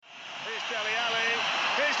Dele Alli.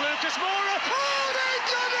 Here's Lucas Moura. Oh, they've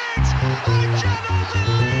done it! I cannot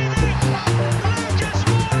believe it! Lucas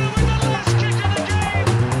Moura with the last kick of the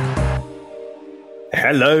game.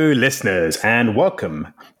 Hello, listeners, and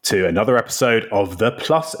welcome to another episode of the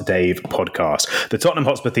Plus Dave podcast, the Tottenham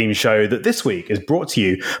Hotspur themed show that this week is brought to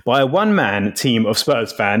you by a one-man team of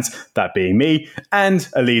Spurs fans, that being me, and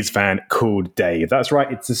a Leeds fan called Dave. That's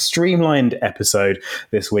right, it's a streamlined episode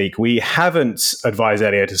this week. We haven't advised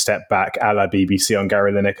Elio to step back a la BBC on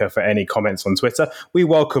Gary Lineker for any comments on Twitter. We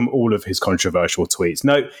welcome all of his controversial tweets.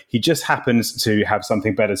 No, he just happens to have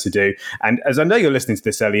something better to do. And as I know you're listening to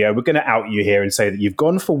this, Elio, we're going to out you here and say that you've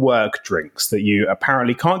gone for work drinks that you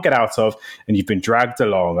apparently can't get out of and you've been dragged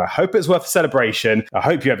along. I hope it's worth a celebration. I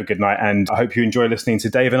hope you have a good night, and I hope you enjoy listening to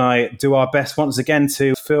Dave and I do our best once again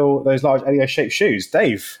to fill those large Elio-shaped shoes.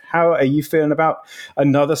 Dave, how are you feeling about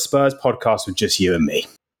another Spurs podcast with just you and me?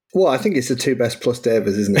 Well, I think it's the two best Plus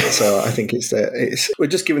Davers, isn't it? So I think it's we're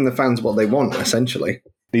just giving the fans what they want, essentially.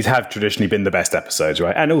 These have traditionally been the best episodes,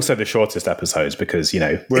 right? And also the shortest episodes because, you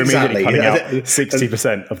know, we're immediately cutting out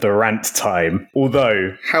 60% of the rant time.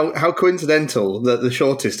 Although... How coincidental that the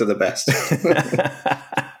shortest are the best.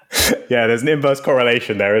 Yeah, there's an inverse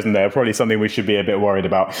correlation there, isn't there? Probably something we should be a bit worried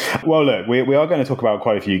about. Well, look, we are going to talk about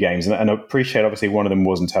quite a few games, and I appreciate, obviously, one of them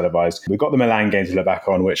wasn't televised. We've got the Milan game to look back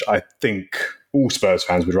on, which I think all Spurs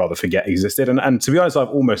fans would rather forget existed. And to be honest, I've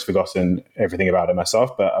almost forgotten everything about it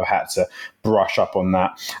myself, but I've had to brush up on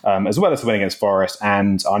that, as well as the win against Forest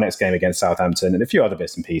and our next game against Southampton and a few other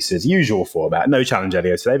bits and pieces. Usual format. No challenge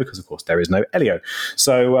Elio today because, of course, there is no Elio.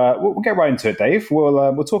 So we'll get right into it, Dave.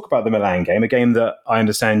 We'll talk about the Milan game, a game that I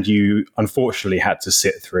understand you unfortunately had to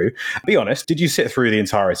sit through. Be honest, did you sit through the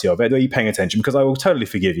entirety of it? Were you paying attention? Because I will totally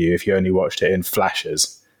forgive you if you only watched it in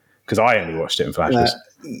flashes. Because I only watched it in flashes.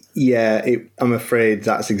 I'm afraid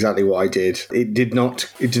that's exactly what I did. It did not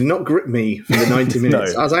grip me for the 90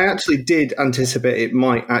 minutes, no. As I actually did anticipate it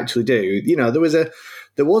might actually do. You know, there was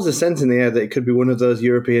a sense in the air that it could be one of those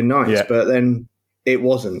European nights, but then it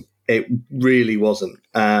wasn't. It really wasn't.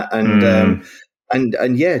 And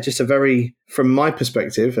just a very, from my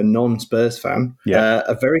perspective, a non-Spurs fan,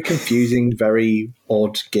 a very confusing, very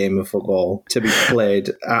odd game of football to be played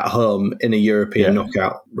at home in a European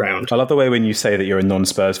knockout round. I love the way when you say that you're a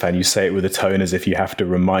non-Spurs fan, you say it with a tone as if you have to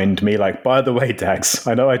remind me, like, by the way, Dags,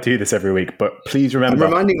 I know I do this every week, but please remember,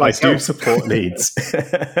 I do support Leeds.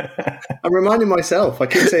 I'm reminding myself. I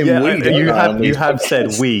keep saying we. You have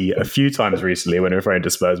said we a few times recently when referring to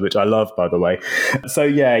Spurs, which I love, by the way. So,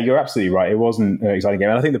 yeah, you're absolutely right. It wasn't an exciting game.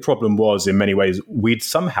 And I think the problem was, in many ways, we'd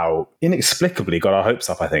somehow inexplicably got our hopes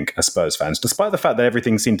up, I think, as Spurs fans, despite the fact that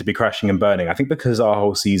everything seemed to be crashing and burning. I think because our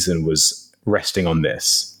whole season was resting on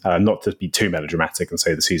this, not to be too melodramatic and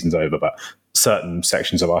say the season's over, but certain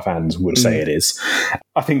sections of our fans would say it is.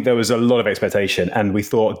 I think there was a lot of expectation, and we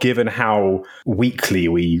thought, given how weakly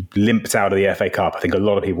we limped out of the FA Cup, I think a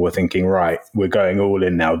lot of people were thinking, right, we're going all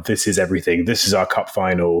in now. This is everything. This is our cup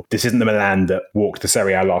final. This isn't the Milan that walked the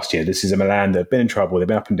Serie A last year. This is a Milan that have been in trouble. They've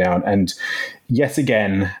been up and down, and yet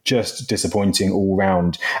again, just disappointing all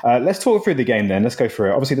round. Let's talk through the game then. Let's go through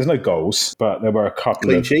it. Obviously, there's no goals, but there were a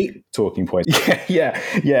couple of talking points. Yeah,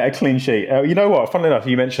 a clean sheet. You know what? Funnily enough,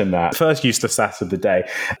 you mentioned that. First use the stats of the day.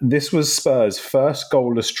 This was Spurs' first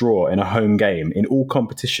goalless draw in a home game in all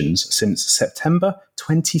competitions since September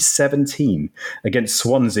 2017 against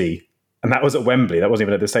Swansea. And that was at Wembley. That wasn't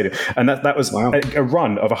even at the stadium. And that was a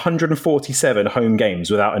run of 147 home games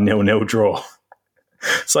without a 0-0 draw.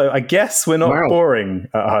 So I guess we're not boring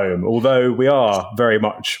at home, although we are very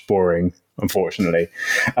much boring, unfortunately.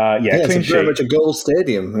 It's very much a goal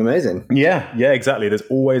stadium. Amazing. Yeah, exactly. There's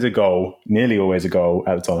always a goal, nearly always a goal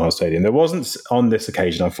at the Tottenham Hotspur Stadium. There wasn't on this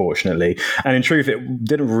occasion, unfortunately. And in truth, it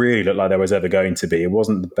didn't really look like there was ever going to be. It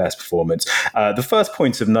wasn't the best performance. The first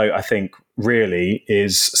point of note, I think, really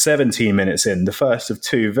is 17 minutes in, the first of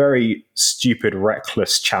two very stupid,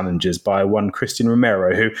 reckless challenges by one Christian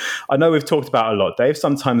Romero, who I know we've talked about a lot, Dave.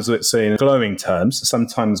 Sometimes it's in glowing terms.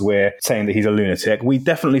 Sometimes we're saying that he's a lunatic. We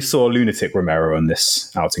definitely saw lunatic Romero in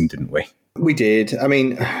this outing, didn't we? We did. I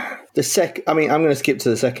mean, I'm going to skip to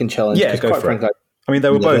the second challenge. Yeah, go for it. I mean, they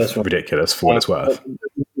were both ridiculous for what it's worth.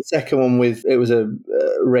 The second one it was a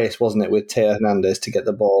race, wasn't it, with Teo Hernandez to get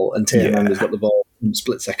the ball, and Teo Hernandez got the ball a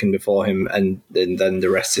split second before him, and then the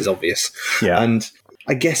rest is obvious. Yeah. And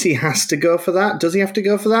I guess he has to go for that. Does he have to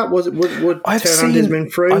go for that? Would Teo Hernandez been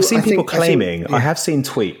through? I've seen people claiming. I have seen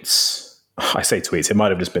tweets. I say tweets, it might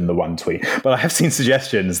have just been the one tweet, but I have seen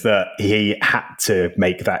suggestions that he had to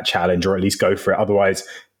make that challenge or at least go for it. Otherwise,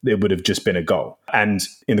 it would have just been a goal. And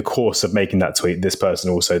in the course of making that tweet, this person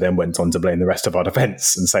also then went on to blame the rest of our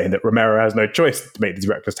defence and saying that Romero has no choice to make these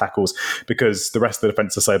reckless tackles because the rest of the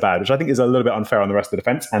defence are so bad, which I think is a little bit unfair on the rest of the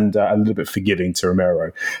defence and a little bit forgiving to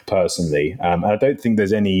Romero personally. And I don't think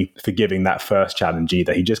there's any forgiving that first challenge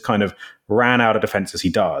either. He just kind of ran out of defence as he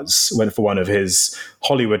does, went for one of his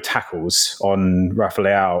Hollywood tackles on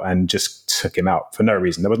Rafael and just took him out for no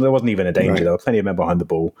reason. There wasn't even a danger. Right. There were plenty of men behind the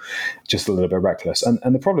ball, just a little bit reckless.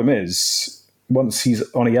 And the problem is, once he's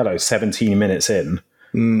on a yellow 17 minutes in,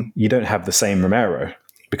 you don't have the same Romero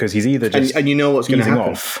because he's either just and you know what's going to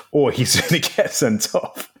happen off or he's going to get sent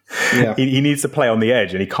off. Yeah. He needs to play on the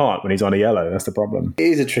edge and he can't when he's on a yellow. That's the problem. It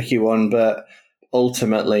is a tricky one, but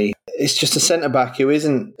ultimately it's just a centre-back who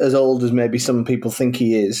isn't as old as maybe some people think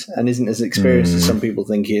he is and isn't as experienced as some people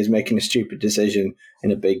think he is, making a stupid decision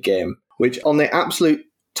in a big game, which on the absolute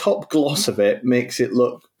top gloss of it makes it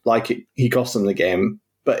look like he cost them the game,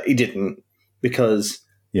 but he didn't, because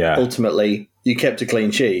ultimately you kept a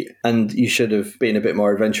clean sheet and you should have been a bit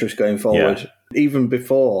more adventurous going forward, even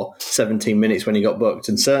before 17 minutes when he got booked,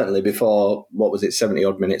 and certainly before,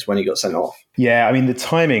 70-odd minutes when he got sent off. Yeah, I mean, the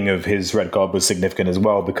timing of his red card was significant as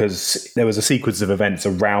well, because there was a sequence of events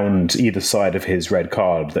around either side of his red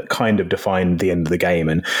card that kind of defined the end of the game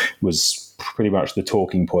and was pretty much the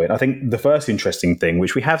talking point. I think the first interesting thing,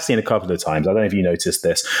 which we have seen a couple of times, I don't know if you noticed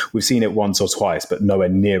this, we've seen it once or twice, but nowhere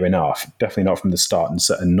near enough, definitely not from the start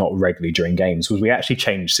and not regularly during games, was we actually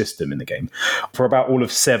changed system in the game for about all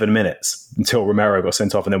of 7 minutes until Romero got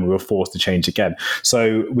sent off, and then we were forced to change again.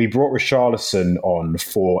 So we brought Richarlison on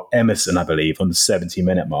for Emerson, I believe, on the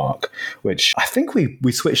 70-minute mark, which I think we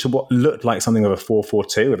switched to what looked like something of a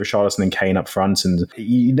 4-4-2 with Richarlison and Kane up front, and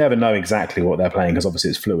you never know exactly what they're playing because obviously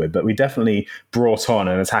it's fluid, but we definitely brought on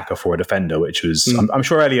an attacker for a defender, which was, I'm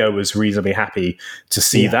sure Elio was reasonably happy to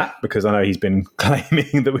see that, because I know he's been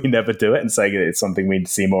claiming that we never do it and saying it's something we'd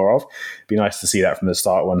see more of. It'd be nice to see that from the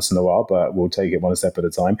start once in a while, but we'll take it one step at a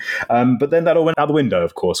time. But then that all went out the window,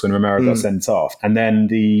 of course, when Romero got sent off. And then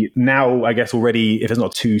the now, I guess already, if it's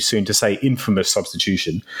not too soon to say, infamous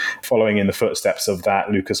substitution, following in the footsteps of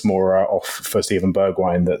that Lucas Moura off for Steven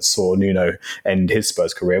Bergwijn that saw Nuno end his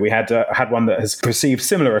Spurs career. We had one that has received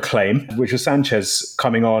similar acclaim, which was Sanchez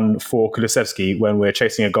coming on for Kulusevski when we're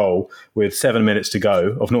chasing a goal with 7 minutes to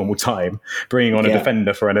go of normal time, bringing on a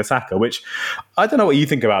defender for an attacker, which I don't know what you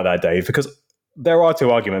think about that, Dave, because there are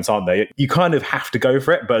two arguments, aren't there? You kind of have to go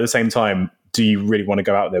for it, but at the same time, do you really want to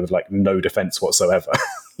go out there with like no defence whatsoever?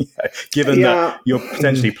 Given that you're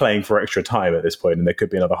potentially playing for extra time at this point and there could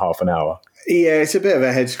be another half an hour. Yeah, it's a bit of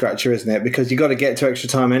a head scratcher, isn't it? Because you got to get to extra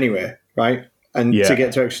time anyway, right? And to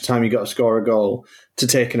get to extra time, you got to score a goal to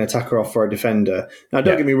take an attacker off for a defender. Now,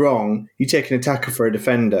 don't get me wrong, you take an attacker for a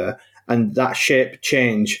defender and that shape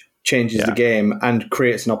changes the game and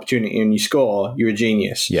creates an opportunity and you score, you're a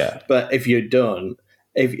genius. Yeah. But if you're done,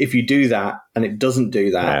 if you do that and it doesn't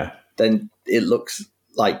do that, then it looks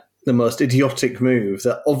like the most idiotic move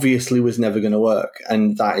that obviously was never going to work,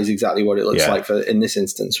 and that is exactly what it looks like in this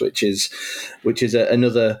instance, which is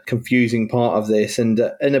another confusing part of this, and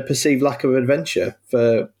a perceived lack of adventure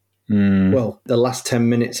for the last 10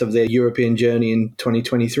 minutes of their European journey in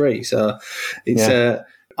 2023. So it's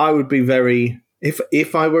I would be very,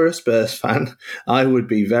 if I were a Spurs fan, I would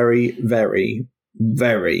be very, very,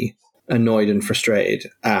 very annoyed and frustrated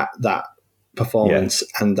at that performance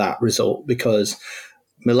and that result, because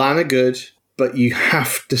Milan are good, but you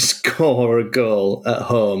have to score a goal at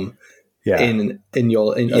home in the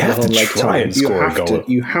home leg time.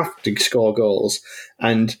 You have to score goals.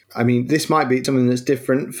 And I mean, this might be something that's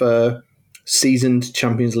different for seasoned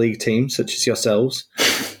Champions League teams such as yourselves.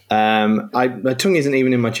 My tongue isn't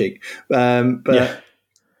even in my cheek. But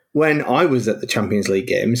when I was at the Champions League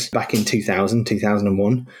games back in 2000,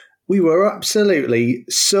 2001, we were absolutely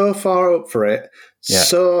so far up for it,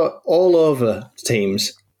 so all over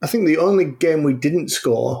teams. I think the only game we didn't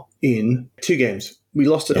score in 2 games. We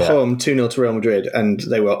lost at home 2-0 to Real Madrid, and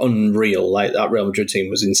they were unreal. Like, that Real Madrid team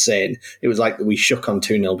was insane. It was like we shook on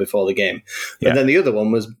 2-0 before the game. But then the other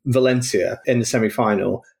one was Valencia in the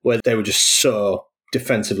semi-final, where they were just so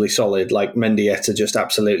defensively solid, like Mendieta just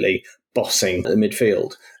absolutely bossing the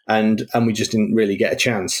midfield. And we just didn't really get a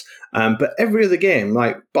chance. But every other game,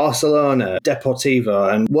 like Barcelona,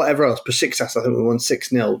 Deportivo, and whatever else, Besiktas, I think we won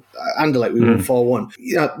 6-0. Anderlecht, we won 4-1.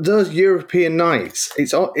 You know, those European nights,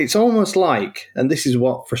 it's almost like, and this is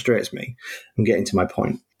what frustrates me, I'm getting to my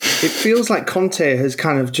point, it feels like Conte has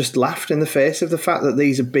kind of just laughed in the face of the fact that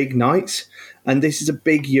these are big nights, and this is a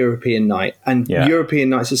big European night, and European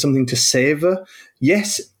nights are something to savour.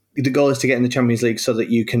 Yes, the goal is to get in the Champions League so that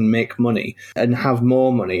you can make money and have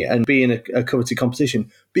more money and be in a coveted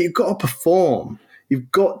competition. But you've got to perform.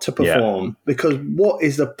 You've got to perform because what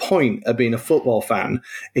is the point of being a football fan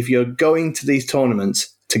if you're going to these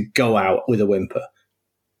tournaments to go out with a whimper?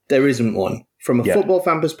 There isn't one. From a football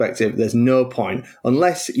fan perspective, there's no point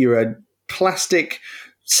unless you're a plastic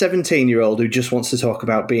 17-year-old who just wants to talk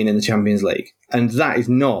about being in the Champions League. And that is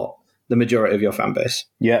not the majority of your fan base.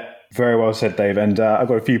 Yeah, very well said, Dave. And I've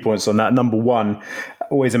got a few points on that. Number one,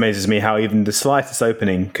 always amazes me how even the slightest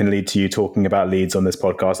opening can lead to you talking about Leeds on this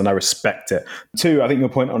podcast, and I respect it. Two, I think your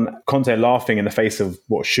point on Conte laughing in the face of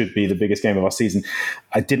what should be the biggest game of our season,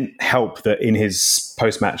 I didn't help that in his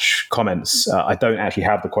post-match comments, I don't actually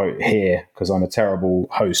have the quote here because I'm a terrible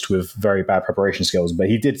host with very bad preparation skills, but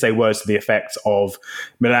he did say words to the effect of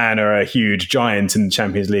Milan are a huge giant in the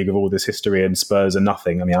Champions League of all this history and Spurs are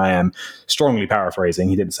nothing. I mean, I am strongly paraphrasing.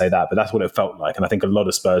 He didn't say that, but that's what it felt like. And I think a lot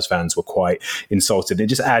of Spurs fans were quite insulted. It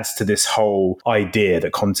just adds to this whole idea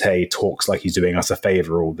that Conte talks like he's doing us a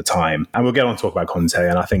favour all the time. And we'll get on to talk about Conte.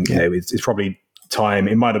 And I think it's probably time.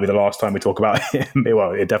 It might not be the last time we talk about him.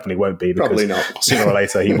 Well, it definitely won't be because probably not. Sooner or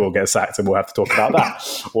later he will get sacked and we'll have to talk about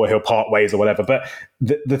that or he'll part ways or whatever. But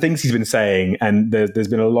the things he's been saying, and there's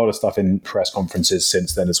been a lot of stuff in press conferences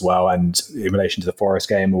since then as well, and in relation to the Forest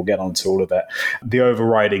game, we'll get on to all of it. The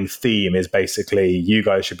overriding theme is basically, you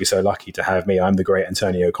guys should be so lucky to have me. I'm the great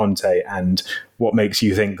Antonio Conte, and what makes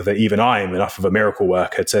you think that even I'm enough of a miracle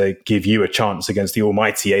worker to give you a chance against the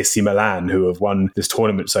almighty AC Milan, who have won this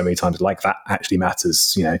tournament so many times? Like, that actually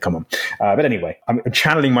matters, come on. But anyway, I'm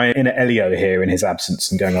channeling my inner Elio here in his absence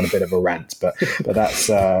and going on a bit of a rant, but that's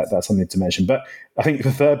something to mention. But I think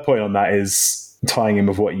the third point on that is tying in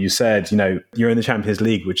with what you said. You're in the Champions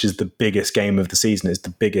League, which is the biggest game of the season. It's the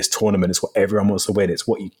biggest tournament. It's what everyone wants to win. It's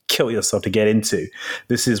what you kill yourself to get into.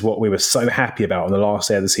 This is what we were so happy about on the last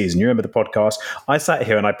day of the season. You remember the podcast? I sat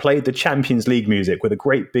here and I played the Champions League music with a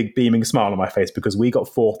great big beaming smile on my face because we got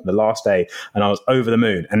fourth in the last day and I was over the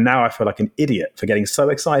moon. And now I feel like an idiot for getting so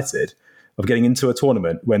excited of getting into a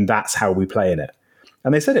tournament when that's how we play in it.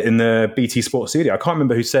 And they said it in the BT Sports studio. I can't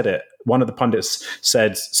remember who said it. One of the pundits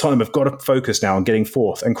said, Tottenham have got to focus now on getting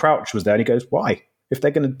fourth. And Crouch was there and he goes, why? If they're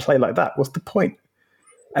going to play like that, what's the point?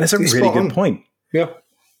 And it's a really good point. Yeah.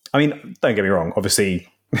 I mean, don't get me wrong. Obviously,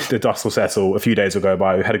 the dust will settle. A few days will go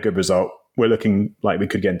by. We had a good result. We're looking like we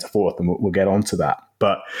could get into fourth and we'll get on to that.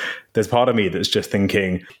 But there's part of me that's just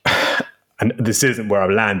thinking... And this isn't where I've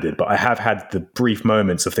landed, but I have had the brief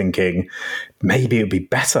moments of thinking maybe it would be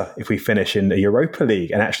better if we finish in the Europa League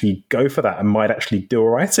and actually go for that and might actually do all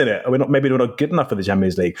right in it. Maybe we're not good enough for the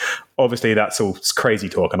Champions League. Obviously, that's all crazy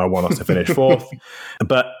talk and I want us to finish fourth.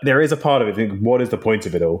 But there is a part of it, think, what is the point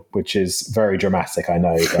of it all? Which is very dramatic, I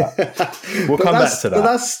know. But we'll come back to that.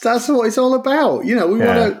 But that's what it's all about. You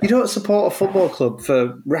don't support a football club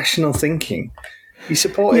for rational thinking. You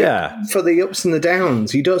support it for the ups and the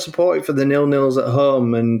downs. You don't support it for the 0-0s at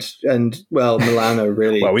home and Milan are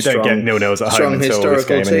really well, we don't get 0-0s at home until this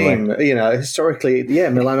game team. Anyway. Historically,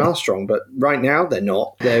 Milan are strong, but right now they're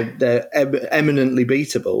not. They're eminently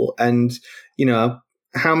beatable. And I'm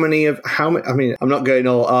not going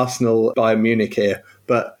all Arsenal Bayern Munich here,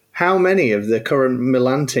 but how many of the current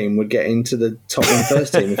Milan team would get into the Tottenham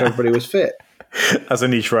first team if everybody was fit? That's a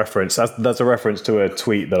niche reference. That's a reference to a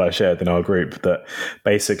tweet that I shared in our group that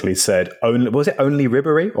basically said, only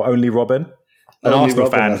Ribéry or only Robin? An Arsenal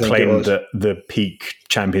fan claimed that the peak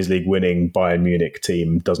Champions League winning Bayern Munich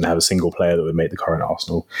team doesn't have a single player that would make the current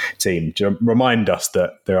Arsenal team. To remind us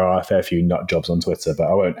that there are a fair few nut jobs on Twitter, but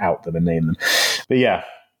I won't out them and name them. But yeah,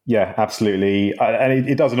 absolutely. And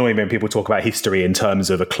it does annoy me when people talk about history in terms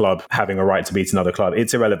of a club having a right to beat another club.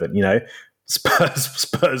 It's irrelevant,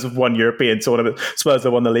 Spurs have won European tournament. Spurs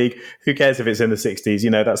have won the league. Who cares if it's in the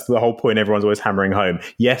 60s? That's the whole point everyone's always hammering home.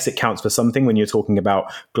 Yes, it counts for something when you're talking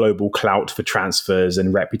about global clout for transfers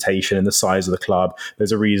and reputation and the size of the club.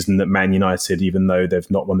 There's a reason that Man United, even though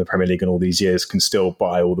they've not won the Premier League in all these years, can still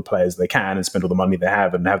buy all the players they can and spend all the money they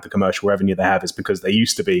have and have the commercial revenue they have. Is because they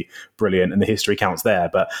used to be brilliant and the history counts there.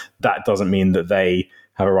 But that doesn't mean that they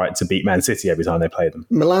have a right to beat Man City every time they play them.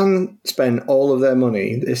 Milan spent all of their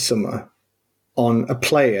money this summer on a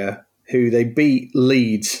player who they beat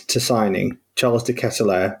Leeds to signing, Charles de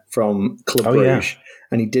Ketelaere from Club Brugge,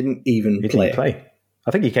 and he didn't even play.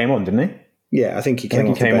 I think he came on, didn't he? Yeah, I think he came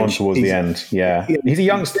on towards the end. Yeah. He's a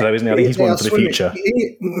youngster, though, isn't he? I think he's one for the future.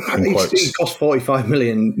 He cost 45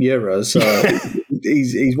 million euros, so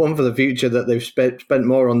he's one for the future that they've spent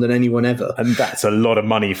more on than anyone ever. And that's a lot of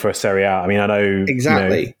money for a Serie A. I mean, I know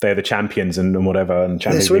exactly they're the champions and whatever, and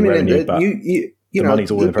Champions League revenue, but... you know,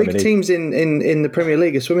 money's all in the Premier big League. teams in the Premier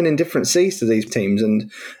League are swimming in different seas to these teams,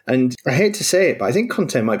 and I hate to say it, but I think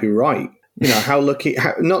Conte might be right. You know,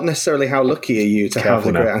 not necessarily how lucky are you to have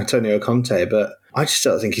the great Antonio Conte, but I just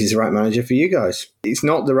don't think he's the right manager for you guys. It's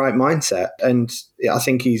not the right mindset, and I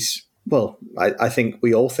think I think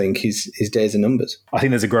we all think his days are numbers. I think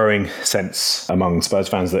there's a growing sense among Spurs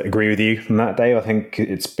fans that agree with you on that, Dave. I think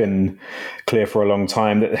it's been clear for a long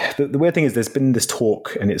time that the weird thing is there's been this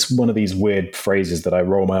talk, and it's one of these weird phrases that I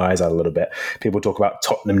roll my eyes at a little bit. People talk about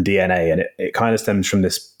Tottenham DNA, and it kind of stems from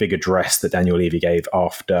this big address that Daniel Levy gave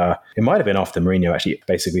after Mourinho, actually,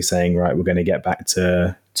 basically saying, right, we're going to get back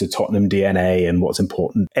to Tottenham DNA and what's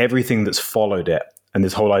important. Everything that's followed it. And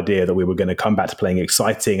this whole idea that we were going to come back to playing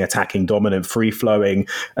exciting, attacking, dominant, free-flowing,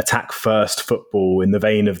 attack-first football in the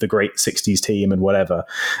vein of the great 60s team and whatever,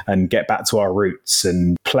 and get back to our roots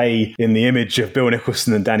and play in the image of Bill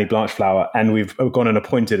Nicholson and Danny Blanchflower. And we've gone and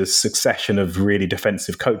appointed a succession of really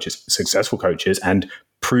defensive coaches, successful coaches, and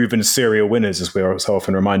proven serial winners, as we're so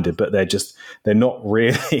often reminded, but they're not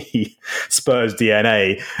really Spurs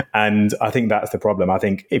DNA. And I think that's the problem. I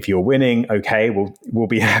think if you're winning, okay, we'll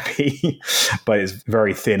be happy, but it's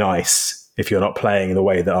very thin ice if you're not playing the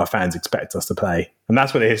way that our fans expect us to play. And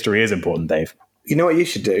that's where the history is important, Dave. You know what you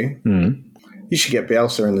should do? You should get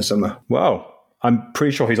Bielsa in the summer. Well, I'm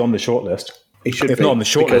pretty sure he's on the shortlist. He should if be, not on the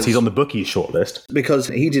shortlist, he's on the bookies shortlist. Because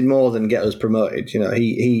he did more than get us promoted. You know,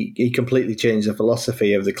 he completely changed the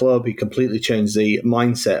philosophy of the club. He completely changed the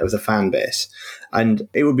mindset of the fan base. And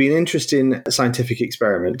it would be an interesting scientific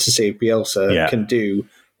experiment to see if Bielsa can do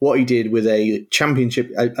what he did with a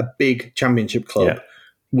big championship club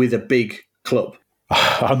with a big club.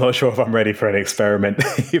 I'm not sure if I'm ready for an experiment.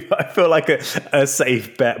 I feel like a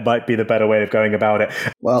safe bet might be the better way of going about it.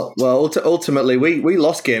 Well, ultimately, we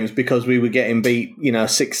lost games because we were getting beat,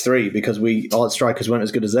 6-3 because our strikers weren't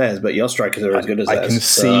as good as theirs, but your strikers are as good as theirs. I can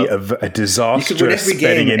see a disastrous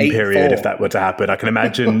bedding in period if that were to happen. I can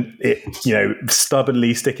imagine it,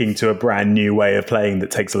 stubbornly sticking to a brand new way of playing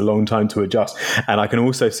that takes a long time to adjust. And I can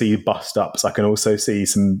also see bust-ups. I can also see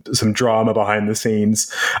some drama behind the scenes.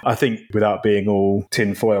 I think without being all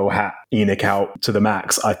tinfoil hat Enoch out to the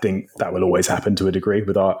max, I think that will always happen to a degree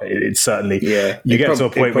with it's certainly you get to a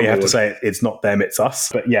point where you have to say it's not them, it's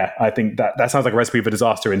us. But yeah, I think that sounds like a recipe for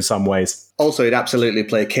disaster in some ways. Also, he'd absolutely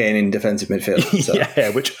play Kane in defensive midfield.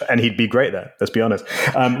 So. and he'd be great there, let's be honest.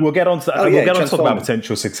 We'll get on to that. We'll get on to talk about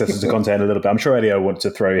potential successors to Conte in a little bit. I'm sure Elio wants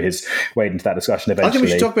to throw his weight into that discussion eventually. I think we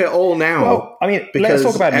should talk about it all now. Well, I mean, let's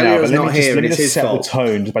talk about it now, but let me just set the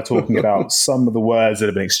tone by talking about some of the words that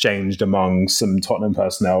have been exchanged among some Tottenham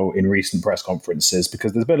personnel in recent press conferences,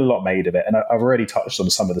 because there's been a lot made of it. And I've already touched on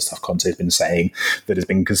some of the stuff Conte has been saying that has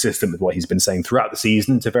been consistent with what he's been saying throughout the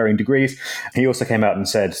season to varying degrees. He also came out and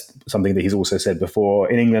said something that he's also said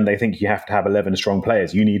before. In England, they think you have to have 11 strong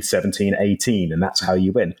players. You need 17, 18, and that's how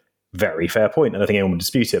you win. Very fair point. And I think anyone would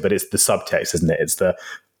dispute it, but it's the subtext, isn't it? It's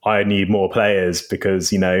I need more players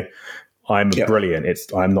because, I'm brilliant.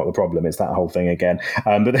 I'm not the problem. It's that whole thing again.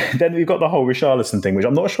 But then we've got the whole Richarlison thing, which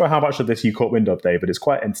I'm not sure how much of this you caught wind of, Dave, but it's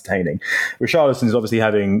quite entertaining. Richarlison is obviously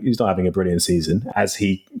he's not having a brilliant season, as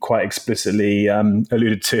he quite explicitly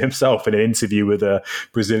alluded to himself in an interview with a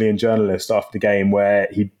Brazilian journalist after the game, where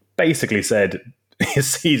he basically said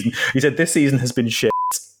this season has been shit.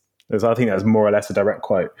 So I think that's more or less a direct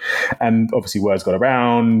quote. And obviously words got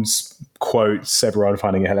around, quotes, everyone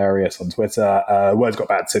finding it hilarious on Twitter. Words got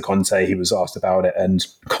back to Conte. He was asked about it, and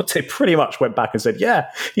Conte pretty much went back and said, yeah,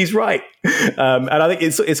 he's right. And I think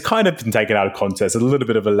it's kind of been taken out of context. A little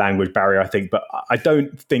bit of a language barrier, I think, but I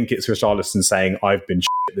don't think it's Richarlison saying I've been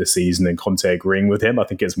shit this season and Conte agreeing with him. I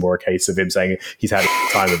think it's more a case of him saying he's had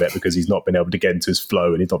a time of it because he's not been able to get into his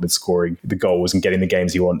flow and he's not been scoring the goals and getting the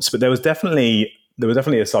games he wants. But there was definitely a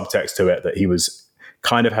subtext to it that he was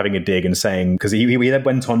kind of having a dig and saying, because he then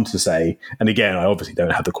went on to say, and again, I obviously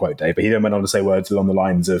don't have the quote, Dave, but he then went on to say words along the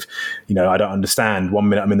lines of, I don't understand. 1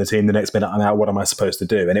 minute I'm in the team, the next minute I'm out. What am I supposed to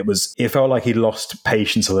do? And it felt like he lost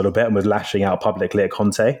patience a little bit and was lashing out publicly at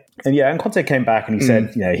Conte. And Conte came back and he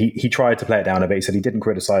said, he tried to play it down a bit. He said he didn't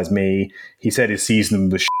criticize me. He said his season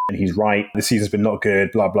was and he's right. The season's been not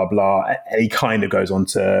good, blah, blah, blah. And he kind of goes on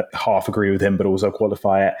to half agree with him, but also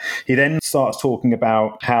qualify it. He then starts talking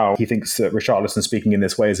about how he thinks that Richarlison speaking in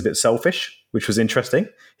this way is a bit selfish, which was interesting.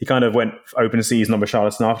 He kind of went open season on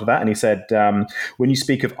Richarlison after that, and he said, when you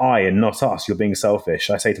speak of I and not us, you're being selfish.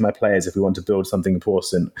 I say to my players, if we want to build something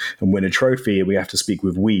important and win a trophy, we have to speak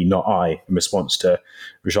with we, not I, in response to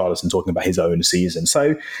Richarlison talking about his own season.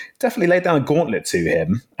 So definitely laid down a gauntlet to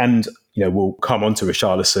him. And we'll come on to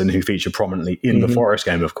Richarlison, who featured prominently in the Forest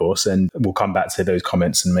game, of course, and we'll come back to those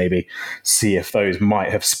comments and maybe see if those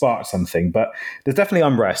might have sparked something. But there's definitely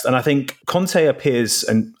unrest. And I think Conte appears,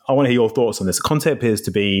 and I want to hear your thoughts on this, Conte appears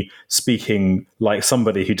to be speaking like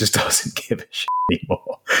somebody who just doesn't give a shit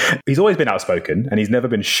anymore. He's always been outspoken and he's never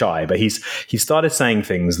been shy, but he started saying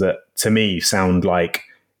things that to me sound like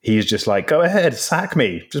he's just like, go ahead, sack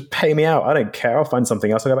me, just pay me out. I don't care. I'll find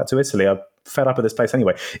something else. I'll go back to Italy. I'm fed up at this place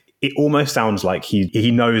anyway. It almost sounds like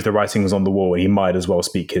he knows the writing's on the wall and he might as well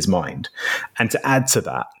speak his mind. And to add to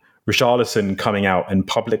that, Richarlison coming out and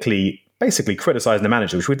publicly basically criticising the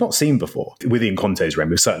manager, which we've not seen before. Within Conte's reign,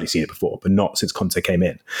 we've certainly seen it before, but not since Conte came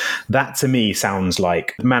in. That to me sounds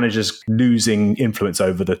like the manager's losing influence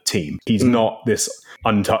over the team. He's not this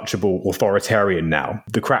untouchable authoritarian now.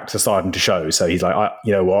 The cracks are starting to show. So he's like,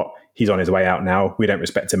 you know what? He's on his way out now. We don't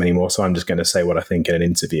respect him anymore. So I'm just going to say what I think in an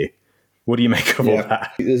interview. What do you make of all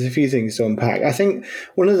that? There's a few things to unpack. I think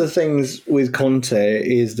one of the things with Conte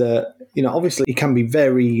is that, obviously he can be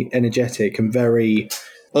very energetic and very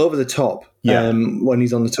over the top when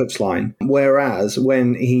he's on the touchline. Whereas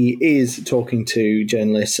when he is talking to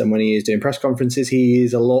journalists and when he is doing press conferences, he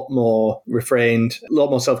is a lot more refrained, a lot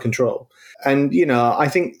more self-control. And, I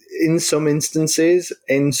think in some instances,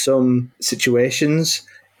 in some situations,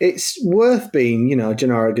 it's worth being,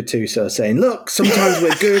 Gennaro Gattuso saying, look, sometimes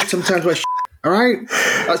we're good, sometimes we're all right?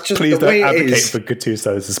 That's just Please the way don't it advocate is. for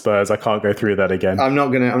Gattuso as the Spurs. I can't go through that again. I'm not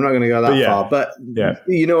gonna go that far. But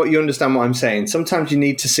you understand what I'm saying. Sometimes you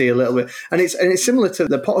need to see a little bit, and it's similar to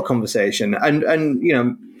the Potter conversation, and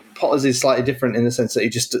Potter's is slightly different in the sense that he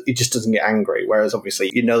just doesn't get angry. Whereas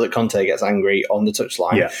obviously that Conte gets angry on the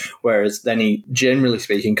touchline. Yeah. Whereas then he, generally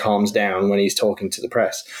speaking, calms down when he's talking to the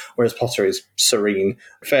press. Whereas Potter is serene,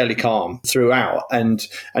 fairly calm throughout, and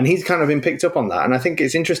he's kind of been picked up on that. And I think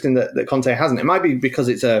it's interesting that Conte hasn't. It might be because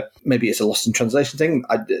maybe it's a lost in translation thing.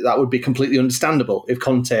 That would be completely understandable if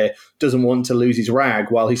Conte doesn't want to lose his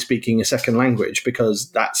rag while he's speaking a second language,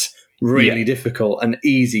 because that's really difficult and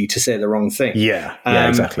easy to say the wrong thing. Yeah,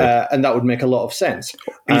 exactly. And that would make a lot of sense.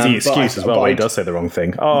 Easy excuse as well, where he does say the wrong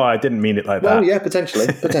thing. Oh, I didn't mean it like that. Well, yeah, potentially.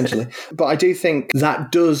 But I do think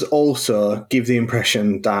that does also give the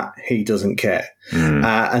impression that he doesn't care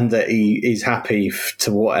and that he is happy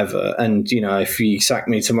to whatever. And, if you sack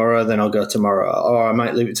me tomorrow, then I'll go tomorrow. Or I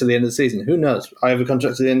might leave it to the end of the season. Who knows? I have a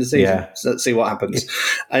contract to the end of the season. Yeah. So let's see what happens.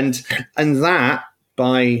 And that,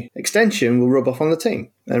 by extension, will rub off on the team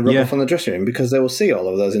and rub off on the dressing room, because they will see all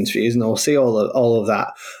of those interviews and they'll see all of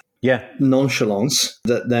that nonchalance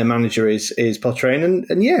that their manager is portraying.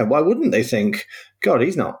 And why wouldn't they think, God,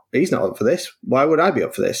 he's not up for this. Why would I be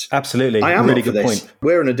up for this? Absolutely. I am really up for good this. Point.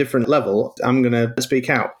 We're on a different level. I'm going to speak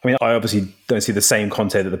out. I mean, I obviously don't see the same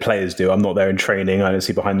Conte that the players do. I'm not there in training. I don't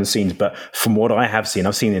see behind the scenes. But from what I have seen,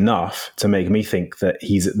 I've seen enough to make me think that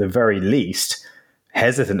he's at the very least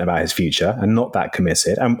hesitant about his future and not that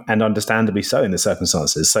committed, and understandably so in the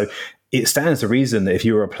circumstances. So it stands to reason that if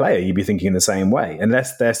you were a player, you'd be thinking in the same way,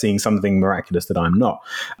 unless they're seeing something miraculous that I'm not.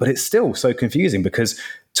 But it's still so confusing, because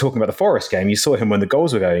talking about the Forest game, you saw him when the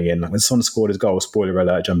goals were going in. Like when Son scored his goal, spoiler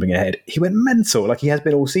alert, jumping ahead, he went mental like he has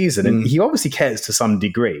been all season. And he obviously cares to some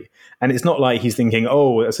degree. And it's not like he's thinking,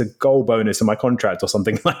 oh, that's a goal bonus in my contract or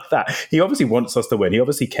something like that. He obviously wants us to win. He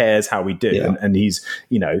obviously cares how we do. Yeah. And he's,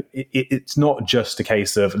 it's not just a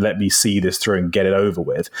case of let me see this through and get it over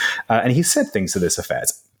with. And he said things to this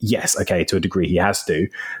effect. Yes, okay, to a degree he has to.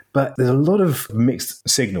 But there's a lot of mixed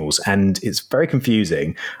signals and it's very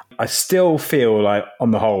confusing. I still feel like,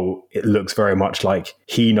 on the whole, it looks very much like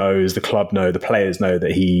he knows, the club know, the players know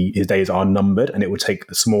that his days are numbered, and it would take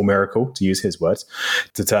a small miracle, to use his words,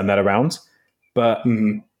 to turn that around. But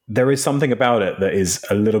there is something about it that is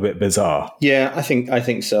a little bit bizarre. Yeah, I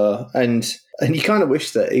think so. And you kind of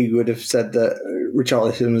wish that he would have said that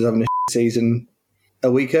Richarlison was having a season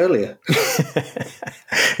a week earlier.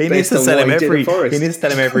 He needs to tell him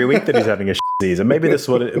every week that he's having a season. Maybe that's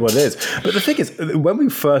what it is. But the thing is, when we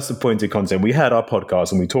first appointed Conte, we had our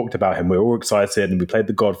podcast and we talked about him. We were all excited and we played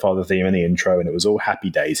the Godfather theme in the intro and it was all happy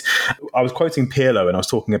days. I was quoting Pirlo and I was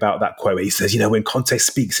talking about that quote where he says, when Conte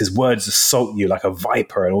speaks, his words assault you like a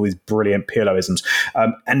viper, and all these brilliant Pirloisms.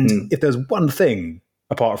 If there's one thing,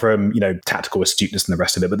 apart from, tactical astuteness and the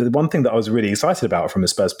rest of it. But the one thing that I was really excited about from a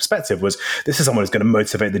Spurs perspective was this is someone who's going to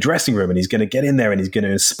motivate the dressing room, and he's going to get in there and he's going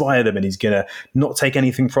to inspire them, and he's going to not take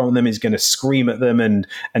anything from them. He's going to scream at them and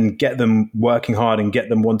get them working hard and get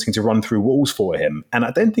them wanting to run through walls for him. And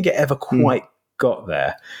I don't think it ever quite got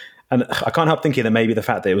there. And I can't help thinking that maybe the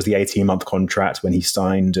fact that it was the 18-month contract when he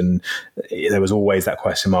signed, and there was always that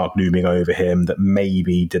question mark looming over him that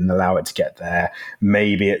maybe didn't allow it to get there.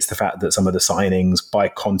 Maybe it's the fact that some of the signings by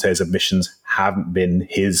Conte's admissions haven't been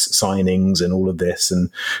his signings and all of this, and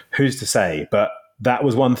who's to say? But that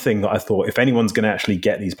was one thing that I thought, if anyone's going to actually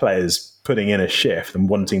get these players putting in a shift and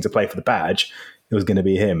wanting to play for the badge, it was going to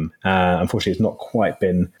be him. Unfortunately, it's not quite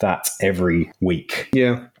been that every week.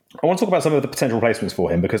 Yeah. I want to talk about some of the potential replacements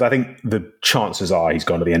for him, because I think the chances are he's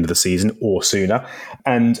gone at the end of the season or sooner.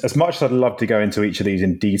 And as much as I'd love to go into each of these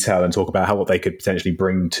in detail and talk about what they could potentially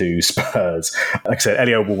bring to Spurs, like I said,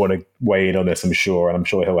 Elio will want to weigh in on this, I'm sure, and I'm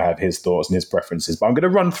sure he'll have his thoughts and his preferences. But I'm going to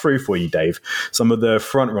run through for you, Dave, some of the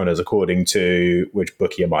front runners according to which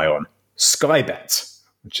bookie am I on? Sky Bet,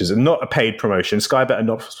 which is not a paid promotion. Sky Bet are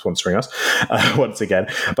not sponsoring us once again.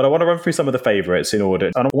 But I want to run through some of the favourites in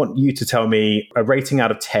order. And I want you to tell me a rating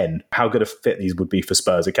out of 10, how good a fit these would be for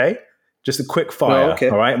Spurs, okay? Just a quick fire, okay.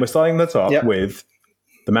 All right? And we're starting at the top with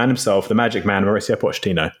the man himself, the magic man, Mauricio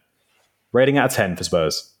Pochettino. Rating out of 10 for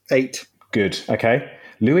Spurs. 8. Good, okay.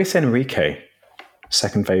 Luis Enrique,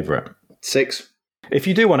 second favourite. 6. If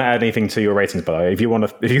you do want to add anything to your ratings, by the way, if you want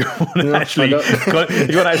to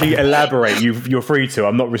actually elaborate, you're free to.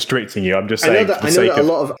 I'm not restricting you. I'm just saying.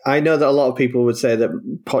 I know that a lot of people would say that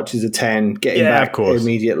Poch is a 10, getting back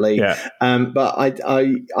immediately. Yeah. But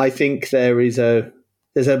I think there's a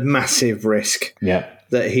massive risk. Yeah.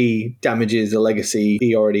 That he damages the legacy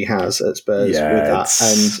he already has at Spurs with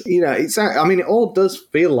that. And, it all does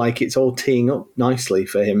feel like it's all teeing up nicely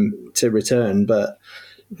for him to return, but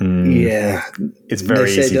it's very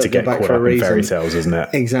easy to get caught up in fairy tales, isn't it?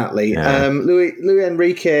 Exactly. Yeah. Luis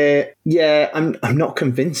Enrique, I'm not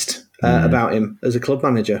convinced about him as a club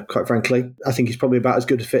manager, quite frankly. I think he's probably about as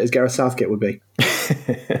good a fit as Gareth Southgate would be.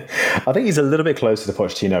 I think he's a little bit closer to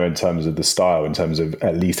Pochettino in terms of the style, in terms of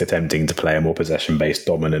at least attempting to play a more possession-based,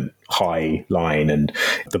 dominant, high line, and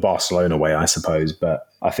the Barcelona way, I suppose. But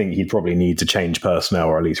I think he'd probably need to change personnel,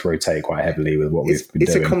 or at least rotate quite heavily with what we've been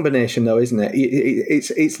doing. It's a combination, though, isn't it?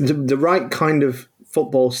 It's the right kind of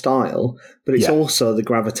football style, but it's also the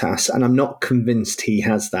gravitas, and I'm not convinced he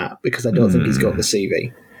has that, because I don't think he's got the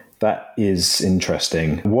CV. That is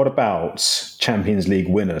interesting. What about Champions League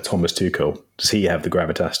winner Thomas Tuchel? Does he have the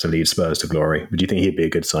gravitas to lead Spurs to glory? Do you think he'd be a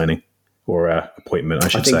good signing or appointment, I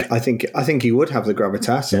should say? I think he would have the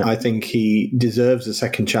gravitas. Yeah. I think he deserves a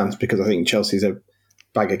second chance, because I think Chelsea's a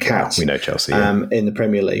bag of cats. We know Chelsea. In the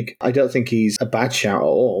Premier League. I don't think he's a bad shout at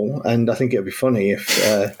all, and I think it would be funny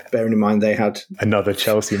if, bearing in mind they had... Another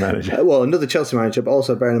Chelsea manager. Another Chelsea manager, but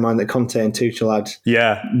also bearing in mind that Conte and Tuchel had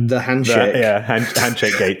the handshake.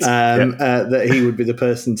 Handshake gate. That he would be the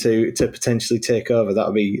person to potentially take over. That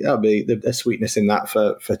would be the sweetness in that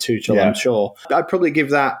for Tuchel, I'm sure. I'd probably give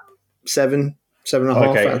that 7.5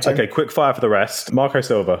 out of 10. Okay, quick fire for the rest. Marco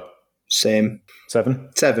Silva. Same. 7?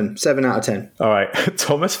 7 out of 10. All right.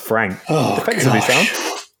 Thomas Frank. Defensively sound?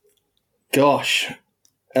 Gosh.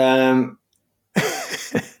 Come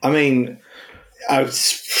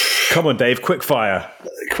on, Dave. Quick fire.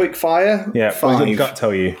 Quick fire? Yeah. 5. What does your gut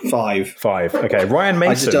tell you? 5. Okay. Ryan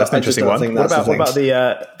Mason. That's an interesting one. What about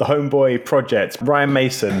the homeboy project? Ryan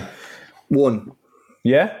Mason. 1.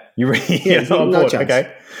 Yeah? You're not on board? Chance.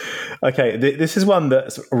 Okay, this is one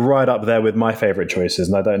that's right up there with my favourite choices,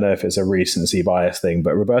 and I don't know if it's a recency bias thing,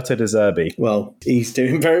 but Roberto De Zerbi. Well, he's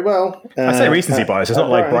doing very well. I say recency bias. It's not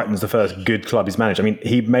like Brighton's the first good club he's managed. I mean,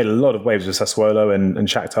 he made a lot of waves with Sassuolo and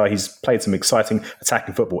Shakhtar. He's played some exciting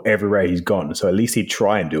attacking football everywhere he's gone, so at least he'd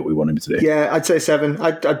try and do what we want him to do. Yeah, I'd say 7.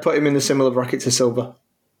 I'd put him in the similar bracket to Silva.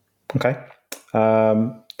 Okay.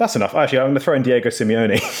 That's enough. Actually, I'm going to throw in Diego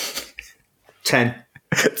Simeone. 10.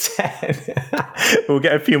 10. We'll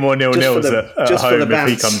get a few more 0-0s at home if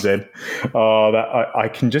he comes in. Oh, I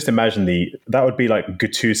can just imagine that would be like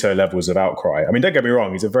Gattuso levels of outcry. I mean, don't get me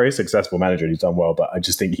wrong, he's a very successful manager and he's done well, but I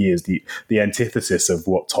just think he is the antithesis of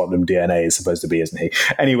what Tottenham DNA is supposed to be, isn't he?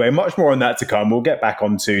 Anyway, much more on that to come. We'll get back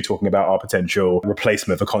onto talking about our potential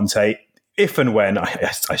replacement for Conte. If and when,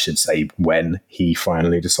 I should say when, he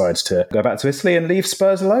finally decides to go back to Italy and leave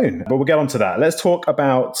Spurs alone. But we'll get on to that. Let's talk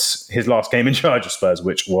about his last game in charge of Spurs,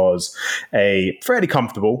 which was a fairly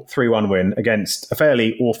comfortable 3-1 win against a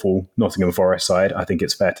fairly awful Nottingham Forest side, I think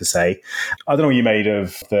it's fair to say. I don't know what you made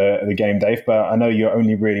of the game, Dave, but I know you're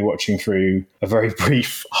only really watching through a very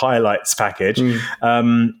brief highlights package.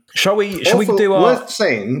 Shall we do our... Worth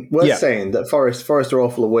saying that Forest are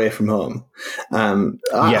awful away from home.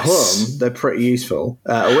 At home, they're pretty useful.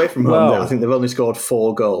 Away from home, I think they've only scored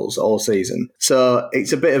 4 goals all season. So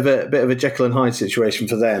it's a bit of a Jekyll and Hyde situation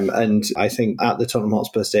for them. And I think at the Tottenham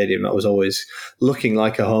Hotspur Stadium, that was always looking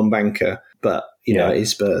like a home banker. But you know, it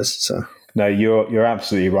is Spurs. So. No, you're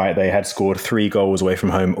absolutely right. They had scored 3 goals away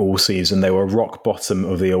from home all season. They were rock bottom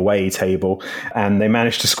of the away table, and they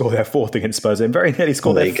managed to score their 4th against Spurs. They very nearly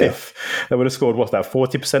scored their 5th. They would have scored,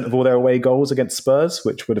 40% of all their away goals against Spurs,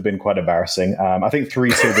 which would have been quite embarrassing. I think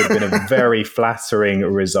 3-2 would have been a very flattering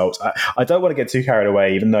result. I don't want to get too carried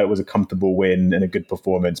away, even though it was a comfortable win and a good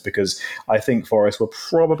performance, because I think Forest were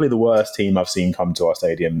probably the worst team I've seen come to our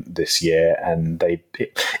stadium this year, and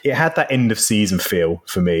it had that end of season feel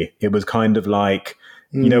for me. It was kind of like,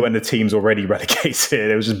 you know, when the team's already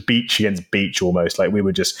relegated, it was just beach against beach almost. Like we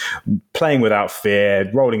were just playing without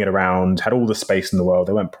fear, rolling it around, had all the space in the world.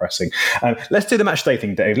 They weren't pressing. Let's do the match day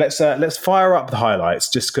thing, Dave. Let's fire up the highlights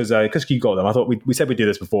just because you got them. I thought we said we'd do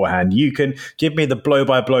this beforehand. You can give me the blow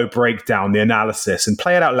by blow breakdown, the analysis, and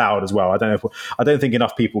play it out loud as well. I don't think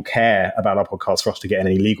enough people care about our podcast for us to get in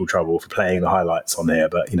any legal trouble for playing the highlights on here.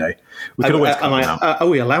 But you know, we could always cut them out. Are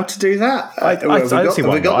we allowed to do that? I don't see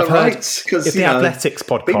why not. Got the rights because if the Athletics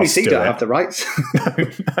podcast BBC don't have the rights. No,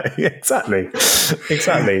 exactly.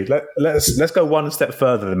 Let's go one step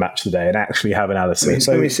further than match today and actually have analysis.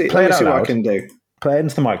 Let me see what I can do. Play it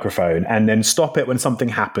into the microphone and then stop it when something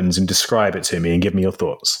happens and describe it to me and give me your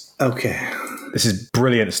thoughts. Okay. This is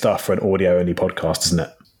brilliant stuff for an audio-only podcast, isn't it?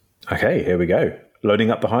 Okay, here we go. Loading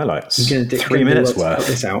up the highlights. 3 minutes worth.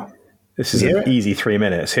 This is an easy 3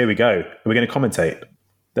 minutes. Here we go. Are we going to commentate?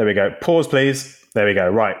 There we go. Pause, please. There we go.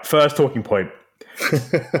 Right. First talking point.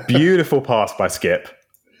 Beautiful pass by Skip.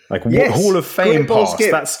 Like Hall of Fame pass.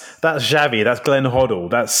 That's Xavi. That's Glenn Hoddle.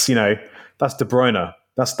 That's De Bruyne.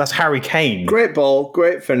 That's Harry Kane. Great ball,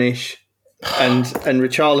 great finish, and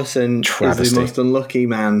Richarlison is the most unlucky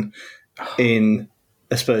man in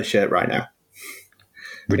a Spurs shirt right now.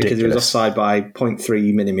 Ridiculous. Because he was offside by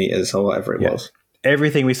 0.3 millimeters or whatever it was.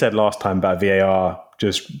 Everything we said last time about VAR,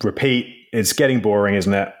 just repeat. It's getting boring,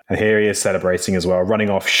 isn't it? And here he is celebrating as well, running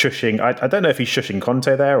off, shushing. I don't know if he's shushing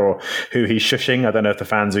Conte there or who he's shushing. I don't know if the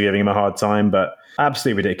fans are giving him a hard time, but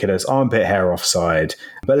absolutely ridiculous. Armpit hair offside.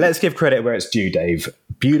 But let's give credit where it's due, Dave.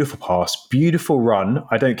 Beautiful pass, beautiful run.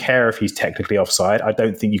 I don't care if he's technically offside. I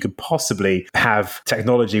don't think you could possibly have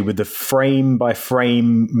technology with the frame by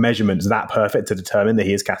frame measurements that perfect to determine that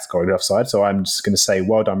he is categorically offside. So I'm just going to say,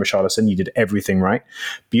 well done, Richarlison. You did everything right.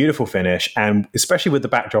 Beautiful finish. And especially with the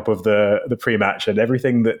backdrop of the pre-match and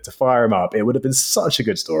everything that to fire him up, it would have been such a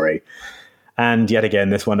good story. And yet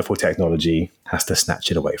again, this wonderful technology has to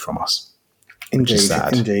snatch it away from us. Indeed,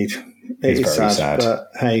 sad. Indeed. It is sad, but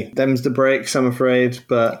hey, them's the breaks, I'm afraid.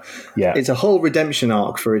 But it's a whole redemption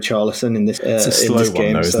arc for Richarlison in this,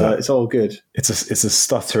 game, though, so it's all good. It's a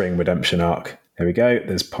stuttering redemption arc. There we go.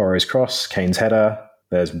 There's Porro's cross, Kane's header.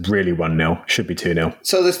 There's really 1-0. Should be 2-0.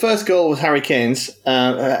 So this first goal was Harry Kane's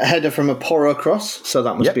a header from a Porro cross. So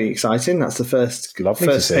that must be exciting. That's the first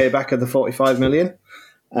payback of the 45 million.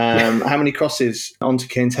 How many crosses onto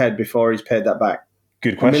Kane's head before he's paid that back?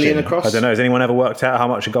 Good question. 1 million across? I don't know. Has anyone ever worked out how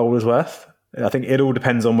much a goal was worth? I think it all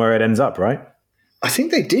depends on where it ends up, right? I think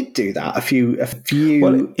they did do that a few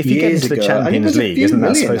Well, if you get into the Champions League, isn't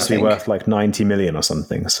that supposed to be worth like 90 million or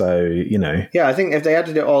something? So, you know. Yeah, I think if they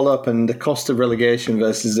added it all up and the cost of relegation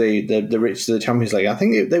versus the rich to the Champions League, I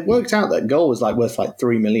think they worked out that goal was worth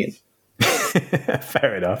 3 million.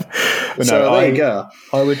 Fair enough. But so there you go.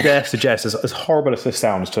 I would dare suggest, as horrible as this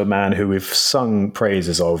sounds to a man who we've sung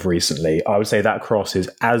praises of recently, I would say that cross is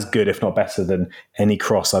as good, if not better, than any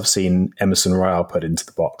cross I've seen Emerson Royal put into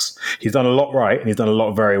the box. He's done a lot right and he's done a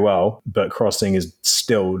lot very well, but crossing is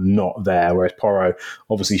still not there. Whereas Porro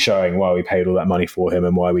obviously showing why we paid all that money for him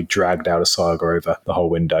and why we dragged out a saga over the whole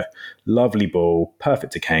window. Lovely ball,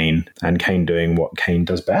 perfect to Kane, and Kane doing what Kane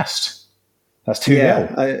does best. That's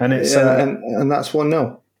 2-0. And it's and that's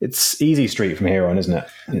 1-0. It's easy street from here on, isn't it?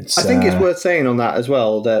 I think it's worth saying on that as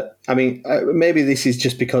well that, I mean, maybe this is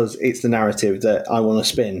just because it's the narrative that I want to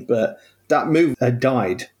spin, but that move had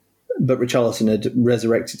died, but Richarlison had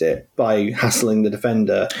resurrected it by hassling the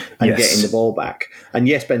defender and getting the ball back. And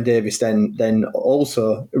yes, Ben Davies then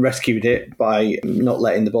also rescued it by not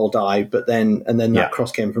letting the ball die, but then that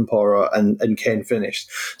cross came from Porro and Kane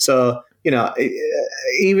finished. So, you know,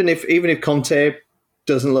 even if Conte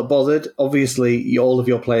doesn't look bothered, obviously all of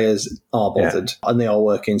your players are bothered and they are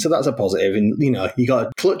working. So that's a positive. And, you know, you got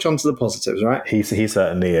to clutch onto the positives, right? He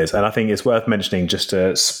certainly is. And I think it's worth mentioning, just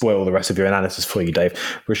to spoil the rest of your analysis for you, Dave,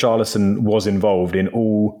 Richarlison was involved in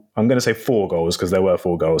all, I'm going to say 4 goals because there were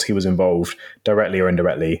 4 goals. He was involved directly or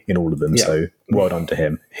indirectly in all of them. Yeah. So well done to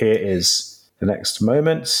him. Here is the next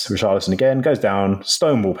moment. Richarlison again goes down,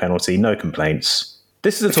 stonewall penalty, no complaints.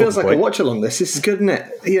 This is it feels like a watch along. This is good, isn't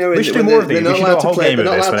it? You know, we should do more of these. We should do a whole game of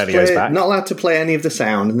this when Eddie goes back. Not allowed to play any of the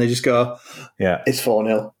sound, and they just go, "Yeah, it's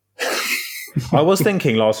 4-0." I was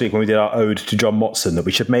thinking last week when we did our ode to John Motson that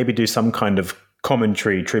we should maybe do some kind of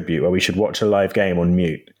commentary tribute where we should watch a live game on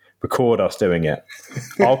mute, record us doing it.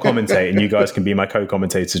 I'll commentate and you guys can be my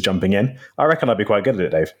co-commentators jumping in. I reckon I'd be quite good at it,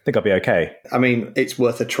 Dave. I think I'll be okay. I mean, it's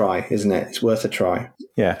worth a try, isn't it? It's worth a try.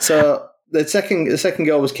 Yeah. So the second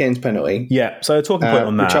goal was Kane's penalty. Yeah. So a talking point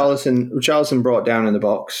on that. Richarlison brought down in the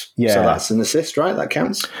box. Yeah. So that's an assist, right? That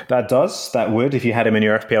counts. That does. That would, if you had him in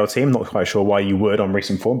your FPL team. Not quite sure why you would on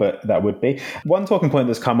recent form, but that would be. One talking point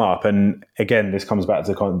that's come up, and again, this comes back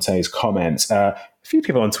to Conte's comments. A few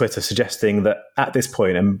people on Twitter suggesting that at this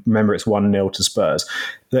point, and remember it's 1-0 to Spurs,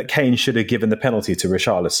 that Kane should have given the penalty to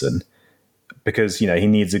Richarlison because, he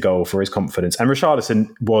needs a goal for his confidence. And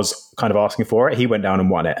Richarlison was kind of asking for it. He went down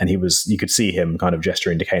and won it. And you could see him kind of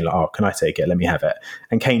gesturing to Kane like, oh, can I take it? Let me have it.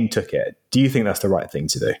 And Kane took it. Do you think that's the right thing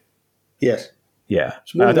to do? Yes. Yeah.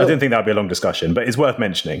 I didn't think that would be a long discussion, but it's worth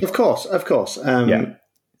mentioning. Of course. Yeah.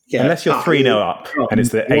 Unless you're 3-0 up and it's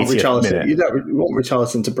the 80th minute. You don't want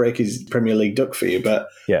Richarlison to break his Premier League duck for you, but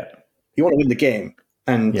you want to win the game.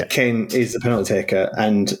 And Kane is the penalty taker.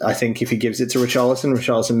 And I think if he gives it to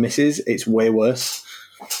Richarlison misses, it's way worse.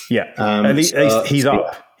 Yeah. At least he's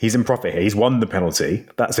up. He's in profit here. He's won the penalty.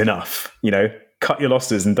 That's enough. Cut your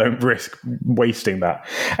losses and don't risk wasting that.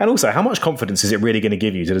 And also, how much confidence is it really going to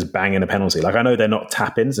give you to just bang in a penalty? Like, I know they're not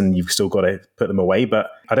tap-ins and you've still got to put them away, but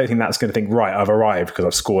I don't think that's going to think, right, I've arrived because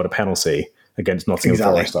I've scored a penalty against Nottingham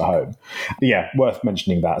Forest at home. But yeah, worth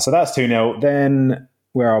mentioning that. So that's 2-0. Then,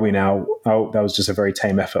 where are we now? Oh, that was just a very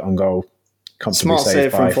tame effort on goal. Comfortably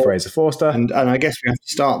saved by Fraser Forster. And I guess we have to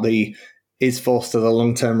start is Forster the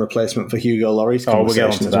long-term replacement for Hugo Lloris? Oh, we'll get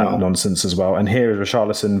on to that nonsense as well. And here is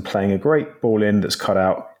Richarlison playing a great ball in that's cut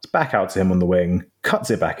out. It's back out to him on the wing, cuts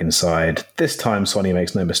it back inside. This time, Sonny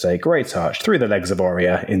makes no mistake. Great touch through the legs of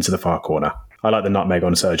Aurier into the far corner. I like the nutmeg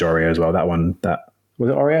on Serge Aurier as well. That one, was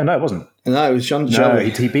it Aurier? No, it wasn't. No, it was John Shelby.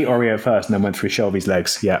 He beat Aurier first and then went through Shelby's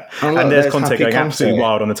legs. Yeah. And there's Conte going absolutely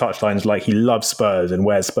wild on the touchlines, like he loves Spurs and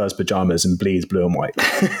wears Spurs pajamas and bleeds blue and white.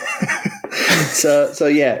 So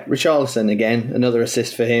yeah, Richarlison again, another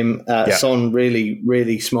assist for him. Son really,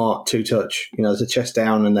 really smart two-touch. The chest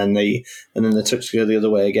down and then the touch to go the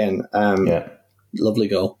other way again. Lovely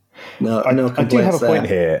goal. No complaints. I do have a point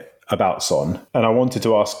here about Son, and I wanted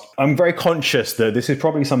to ask, I'm very conscious that this is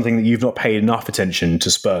probably something that you've not paid enough attention to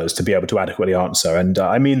Spurs to be able to adequately answer, and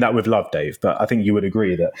I mean that with love, Dave, but I think you would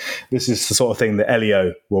agree that this is the sort of thing that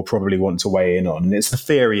Elio will probably want to weigh in on, and it's the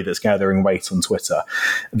theory that's gathering weight on Twitter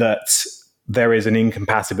that there is an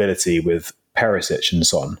incompatibility with Perisic and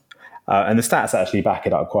Son, and the stats actually back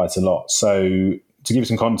it up quite a lot. So to give you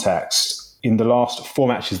some context, in the last 4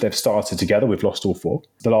 matches they've started together, we've lost all 4.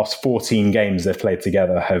 The last 14 games they've played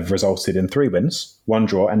together have resulted in 3 wins, 1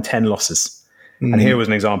 draw, and 10 losses. Mm-hmm. And here was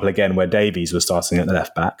an example again where Davies was starting at the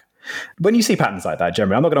left back. When you see patterns like that,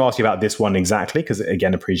 generally, I'm not going to ask you about this one exactly, because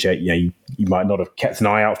again, appreciate you might not have kept an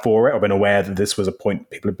eye out for it or been aware that this was a point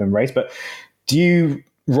people have been raised. But do you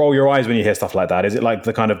roll your eyes when you hear stuff like that? Is it like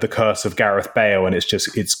the kind of the curse of Gareth Bale and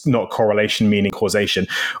it's not correlation meaning causation?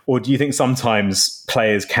 Or do you think sometimes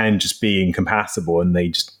players can just be incompatible and they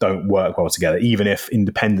just don't work well together, even if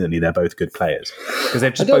independently they're both good players? Because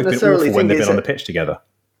they've just both been awful when they've been on the pitch together.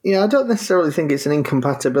 Yeah, I don't necessarily think it's an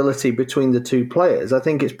incompatibility between the two players. I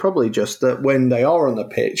think it's probably just that when they are on the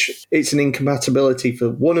pitch, it's an incompatibility for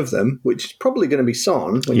one of them, which is probably going to be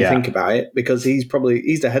Son when you think about it, because he's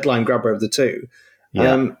the headline grabber of the two.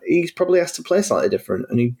 Yeah. He's probably has to play slightly different,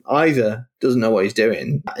 and he either doesn't know what he's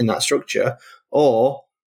doing in that structure, or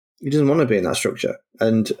he doesn't want to be in that structure,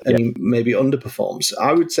 and he maybe underperforms.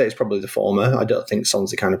 I would say it's probably the former. I don't think Son's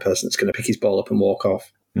the kind of person that's going to pick his ball up and walk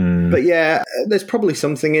off. But yeah, there's probably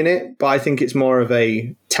something in it, but I think it's more of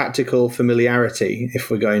a tactical familiarity if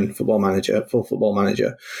we're going full football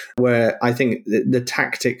manager, where I think the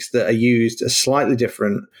tactics that are used are slightly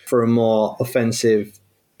different for a more offensive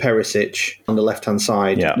Perisic on the left-hand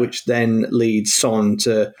side, which then leads Son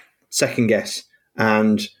to second guess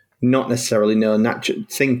and not necessarily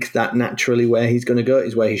think that naturally where he's going to go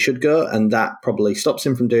is where he should go, and that probably stops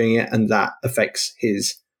him from doing it, and that affects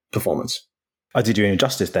his performance. I did you an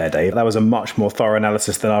injustice there, Dave. That was a much more thorough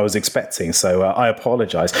analysis than I was expecting, so I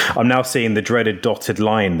apologise. I'm now seeing the dreaded dotted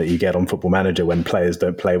line that you get on Football Manager when players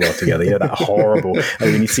don't play well together. You know, that horrible,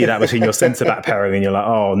 when you see that between your centre-back pairing and you're like,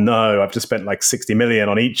 oh no, I've just spent like 60 million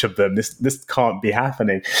on each of them. This can't be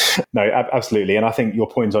happening. No, absolutely. And I think your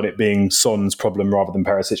point on it being Son's problem rather than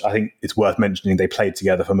Perisic, I think it's worth mentioning they played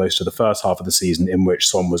together for most of the first half of the season, in which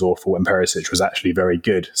Son was awful and Perisic was actually very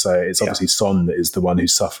good. So it's obviously Son that is the one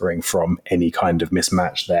who's suffering from any kind of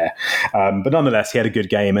mismatch there. But nonetheless, he had a good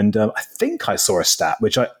game. And I think I saw a stat,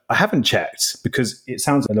 which I haven't checked because it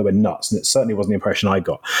sounds a little bit nuts, and it certainly wasn't the impression I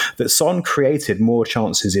got, that Son created more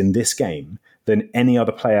chances in this game than any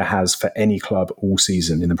other player has for any club all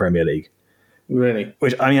season in the Premier League. Really?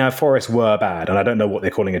 Which, I mean, Forest were bad, and I don't know what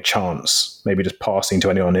they're calling a chance. Maybe just passing to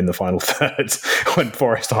anyone in the final third when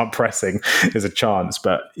Forest aren't pressing is a chance.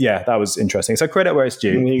 But yeah, that was interesting. So credit where it's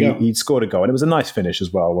due. He'd scored a goal, and it was a nice finish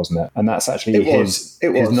as well, wasn't it? And that's actually his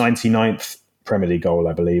 99th Premier League goal,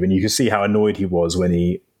 I believe. And you can see how annoyed he was when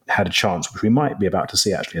he had a chance, which we might be about to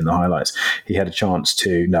see actually in the highlights. He had a chance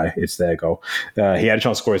to, no, it's their goal. He had a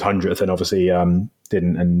chance to score his 100th and obviously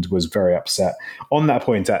didn't, and was very upset. On that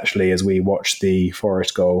point, actually, as we watch the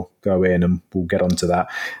Forest goal go in, and we'll get onto that,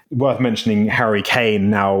 worth mentioning Harry Kane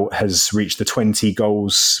now has reached the 20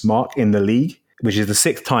 goals mark in the league, which is the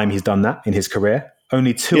 6th time he's done that in his career.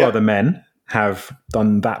 Only two other men have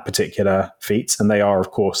done that particular feat, and they are,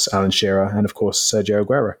 of course, Alan Shearer and, of course, Sergio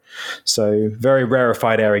Aguero. So very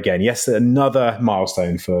rarefied air again. Yes, another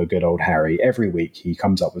milestone for good old Harry. Every week he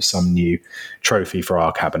comes up with some new trophy for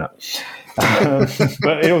our cabinet.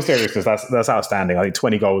 But in all seriousness, that's outstanding. I think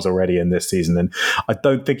 20 goals already in this season, and I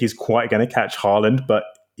don't think he's quite going to catch Haaland, but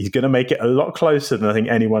he's going to make it a lot closer than I think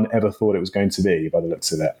anyone ever thought it was going to be by the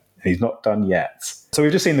looks of it. And he's not done yet. So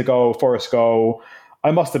we've just seen the goal, Forest goal. I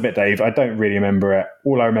must admit, Dave, I don't really remember it.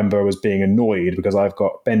 All I remember was being annoyed because I've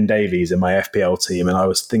got Ben Davies in my FPL team, and I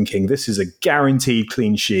was thinking, this is a guaranteed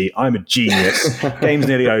clean sheet. I'm a genius. Game's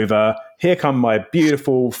nearly over. Here come my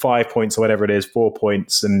beautiful 5 points or whatever it is, 4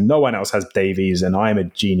 points, and no one else has Davies, and I'm a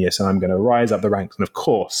genius, and I'm going to rise up the ranks. And of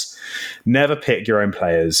course, never pick your own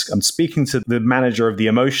players. I'm speaking to the manager of the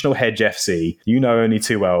Emotional Hedge FC. You know only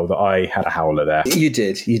too well that I had a howler there. You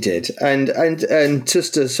did. And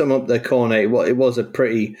just to sum up the corner, it was a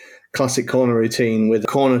pretty classic corner routine with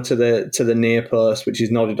corner to the near post, which is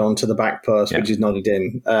nodded on, to the back post, which is nodded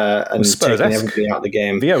in, and taking everybody out of the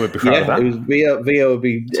game. Vio would be proud of that. It was Vio would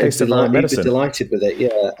be delighted with it.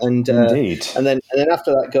 Yeah, and indeed. And then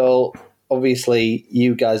after that goal, obviously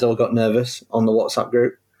you guys all got nervous on the WhatsApp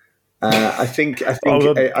group. I think I'm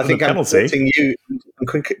quoting you.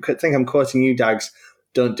 I think I'm quoting you, Dags.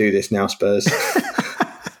 Don't do this now, Spurs.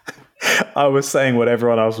 I was saying what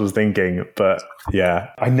everyone else was thinking, but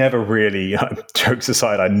yeah, I never really, jokes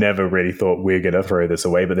aside, I never really thought we're going to throw this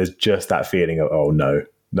away, but there's just that feeling of, oh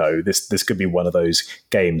no, this could be one of those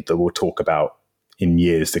games that we'll talk about in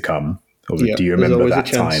years to come. Do you remember that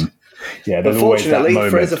time? Yeah, there's always that moment. Fortunately,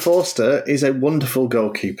 Fraser Forster is a wonderful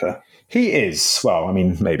goalkeeper. He is. Well, I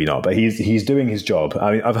mean, maybe not, but he's doing his job.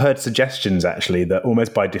 I mean, I've heard suggestions, actually, that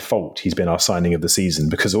almost by default, he's been our signing of the season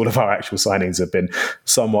because all of our actual signings have been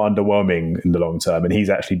somewhat underwhelming in the long term. And he's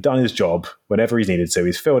actually done his job whenever he's needed to.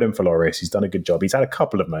 He's filled in for Lloris. He's done a good job. He's had a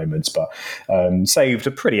couple of moments, but saved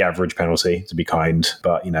a pretty average penalty, to be kind.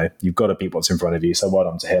 But, you've got to beat what's in front of you. So well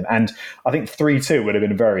done to him. And I think 3-2 would have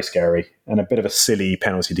been very scary and a bit of a silly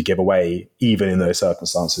penalty to give away, even in those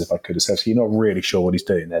circumstances, if I could have said. So you're not really sure what he's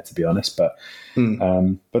doing there, to be honest. But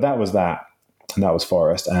that was that. And that was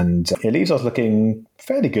Forest. And it leaves us looking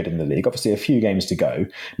fairly good in the league. Obviously, a few games to go.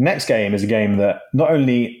 Next game is a game that not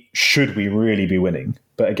only should we really be winning,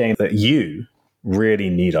 but a game that you really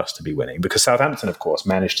need us to be winning, because Southampton, of course,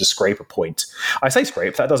 managed to scrape a point. I say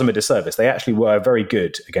scrape, that does them a disservice. They actually were very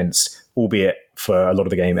good against, albeit for a lot of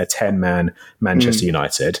the game, a 10-man Manchester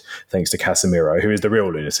United, thanks to Casemiro, who is the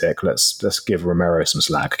real lunatic. Let's give Romero some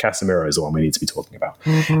slack. Casemiro is the one we need to be talking about.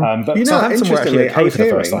 But Southampton were actually okay for the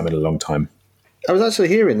first time in a long time. I was actually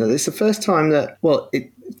hearing that it's the first time that,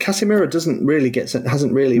 Casemiro hasn't really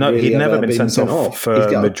he'd never been sent off for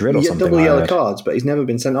Madrid or something. Double yellow cards, but he's never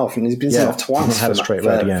been sent off, and he's been sent off twice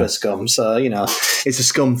for scum. So it's a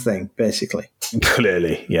scum thing, basically.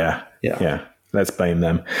 Clearly, yeah. Let's blame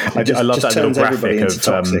them. I love that little graphic of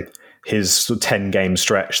his 10-game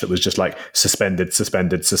stretch that was just like suspended,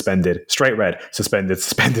 straight red,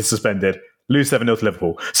 suspended. Lose 7-0 to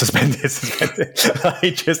Liverpool. Suspended.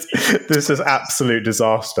 This is absolute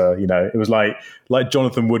disaster. It was like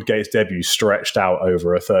Jonathan Woodgate's debut stretched out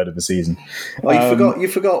over a third of the season. Oh, you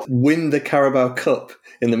forgot win the Carabao Cup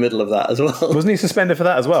in the middle of that as well. Wasn't he suspended for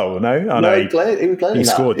that as well? No, he played in that. He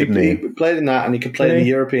scored, didn't he? He played in that, and he could play in the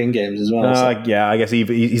European games as well. Yeah, I guess he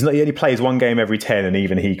only plays one game every 10, and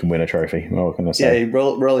even he can win a trophy. What can I say? Yeah,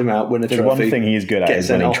 roll him out, win a trophy. One thing he's good at is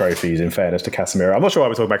winning trophies, in fairness to Casemiro. I'm not sure why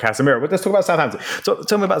we're talking about Casemiro, but let's talk about Southampton. So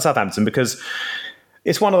tell me about Southampton, because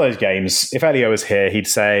it's one of those games. If Elio was here, he'd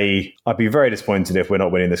say, I'd be very disappointed if we're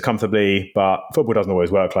not winning this comfortably, but football doesn't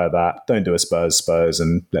always work like that. Don't do a Spurs,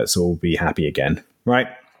 and let's all be happy again. Right?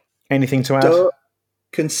 Anything to add? Don't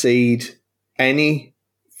concede any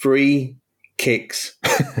free kicks,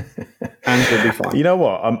 and we'll be fine. You know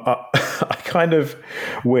what? I kind of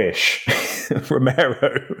wish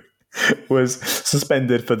Romero was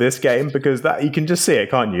suspended for this game, because that you can just see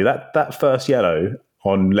it, can't you? That first yellow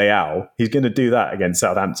on Leao, he's going to do that against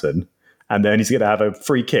Southampton, and then he's going to have a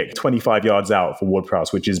free kick 25 yards out for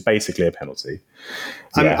Ward-Prowse, which is basically a penalty.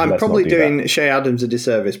 I'm probably doing Shea Adams a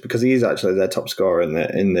disservice, because he is actually their top scorer in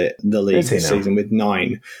the league this season with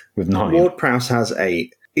 9. Ward-Prowse has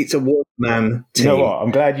 8. It's a one-man team. You know what?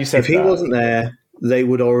 I'm glad you said that. If he wasn't there, they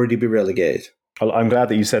would already be relegated. I'm glad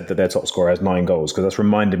that you said that their top scorer has 9 goals, because that's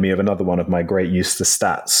reminded me of another one of my great useless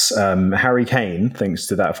stats. Harry Kane, thanks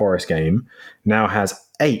to that Forest game, now has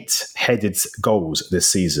 8 headed goals this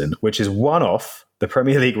season, which is one off the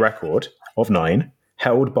Premier League record of 9,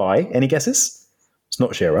 held by, any guesses? It's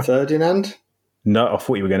not Shearer. Ferdinand? No, I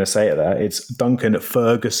thought you were going to say it there. It's Duncan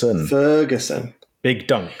Ferguson. Big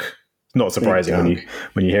dunk. Not surprising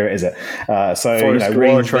when you hear it, is it?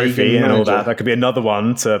 War trophy and all that. That could be another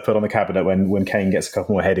one to put on the cabinet when Kane gets a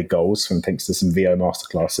couple more headed goals from thanks to some VO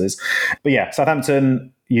masterclasses. But yeah,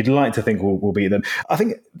 Southampton, you'd like to think we'll beat them. I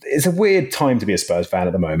think it's a weird time to be a Spurs fan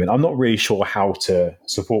at the moment. I'm not really sure how to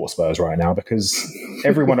support Spurs right now, because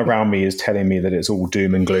everyone around me is telling me that it's all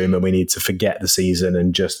doom and gloom and we need to forget the season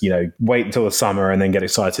and just, wait until the summer and then get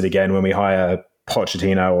excited again when we hire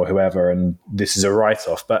Pochettino or whoever, and this is a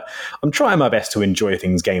write-off. But I'm trying my best to enjoy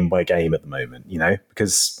things game by game at the moment,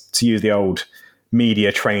 because to use the old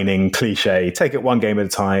media training cliche, take it one game at a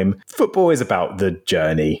time. Football is about the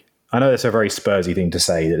journey. I know that's a very Spursy thing to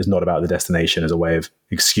say, that it's not about the destination as a way of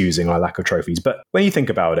excusing our lack of trophies. But when you think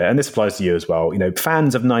about it, and this applies to you as well,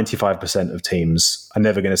 fans of 95% of teams are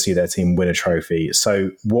never going to see their team win a trophy. So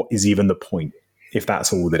what is even the point, if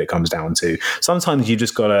that's all that it comes down to? Sometimes you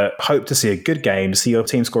just got to hope to see a good game, see your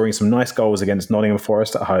team scoring some nice goals against Nottingham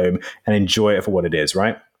Forest at home, and enjoy it for what it is,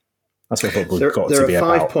 right? That's what football's got to be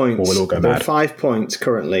about. Points, or we'll all go there mad. are 5 points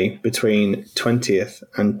currently between 20th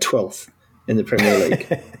and 12th in the Premier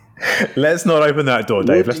League. Let's not open that door,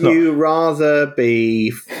 Dave. Would you rather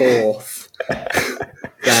be 4th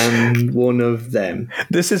than one of them?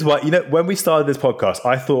 This is why, when we started this podcast,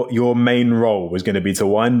 I thought your main role was going to be to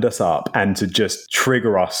wind us up and to just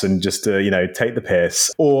trigger us and just to, take the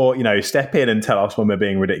piss, or, step in and tell us when we're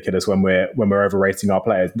being ridiculous, when we're overrating our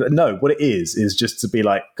players. But no, what it is just to be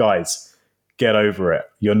like, guys, get over it.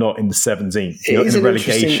 You're not in the 17th. You're in the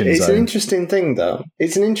relegation zone. It's an interesting thing, though.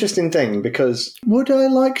 It's an interesting thing, because would I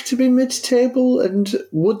like to be mid-table, and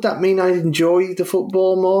would that mean I'd enjoy the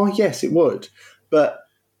football more? Yes, it would. But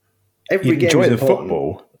every game is important. You'd enjoy the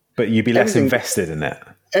football, but you'd be less invested in it.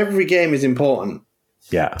 Every game is important.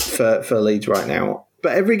 Yeah. For Leeds right now.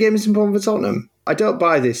 But every game is important for Tottenham. I don't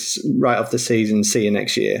buy this right off the season, see you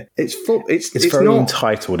next year. It's very not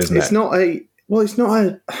entitled, isn't it? It's not a... Well, it's not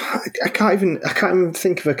a. I can't even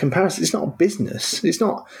think of a comparison. It's not a business. It's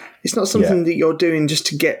not something that you're doing just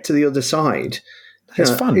to get to the other side.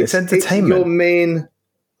 It's fun. It's entertainment. It's your main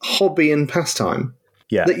hobby and pastime.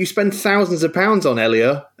 Yeah. That you spend thousands of pounds on,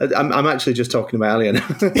 Elliot. I'm actually just talking about Elliot now.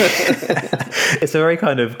 It's a very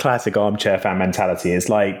kind of classic armchair fan mentality. It's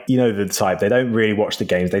like, the type, they don't really watch the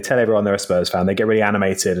games. They tell everyone they're a Spurs fan. They get really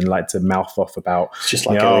animated and like to mouth off about, just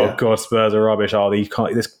like, oh God, Spurs are rubbish. Oh,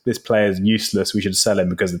 this player's useless. We should sell him,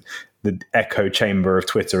 because the echo chamber of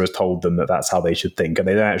Twitter has told them that that's how they should think. And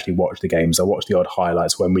they don't actually watch the games. They'll watch the odd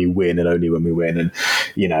highlights when we win, and only when we win. And,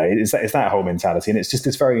 it's that whole mentality. And it's just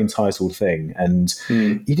this very entitled thing. And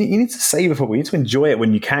you need to savor football. You need to enjoy it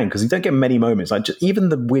when you can, because you don't get many moments. Like, just even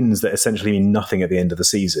the wins that essentially mean nothing at the end of the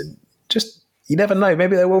season, you never know.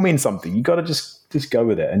 Maybe they will mean something. You got to just go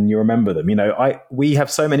with it, and you remember them. We have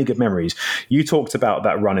so many good memories. You talked about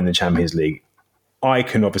that run in the Champions League. I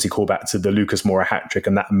can obviously call back to the Lucas Moura hat-trick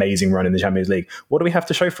and that amazing run in the Champions League. What do we have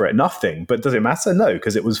to show for it? Nothing. But does it matter? No,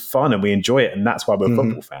 because it was fun and we enjoy it, and that's why we're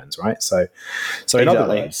football fans, right? So in other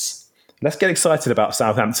words, let's get excited about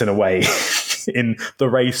Southampton away in the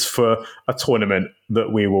race for a tournament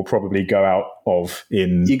that we will probably go out of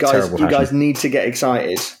in terrible fashion. You guys need to get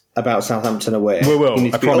excited about Southampton away. We will.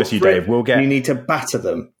 I promise you, Dave. We'll get. You need to batter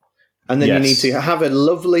them. And then you need to have a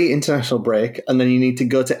lovely international break, and then you need to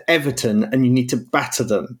go to Everton and you need to batter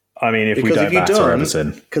them. I mean, if we don't batter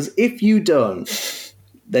Everton. Because if you don't,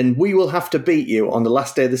 then we will have to beat you on the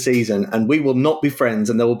last day of the season, and we will not be friends,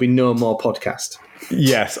 and there will be no more podcast.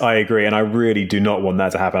 Yes, I agree. And I really do not want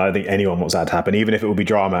that to happen. I don't think anyone wants that to happen, even if it would be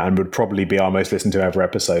drama and would probably be our most listened to ever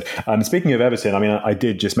episode. Speaking of Everton, I mean, I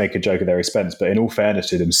did just make a joke at their expense, but in all fairness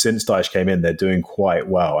to them, since Dyche came in, they're doing quite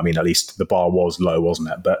well. I mean, at least the bar was low, wasn't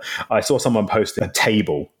it? But I saw someone post a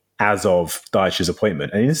table as of Dyche's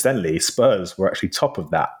appointment. And incidentally, Spurs were actually top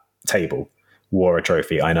of that table wore a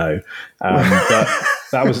trophy, I know. But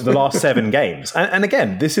that was the last 7 games. And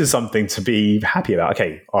again, this is something to be happy about.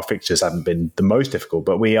 Okay, our fixtures haven't been the most difficult,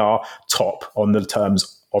 but we are top on the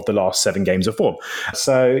terms of the last 7 games of form.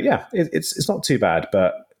 So yeah, it's not too bad,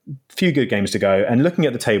 but a few good games to go. And looking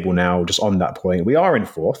at the table now, just on that point, we are in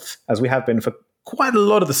 4th, as we have been for quite a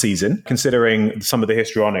lot of the season, considering some of the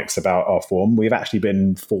histrionics about our form. We've actually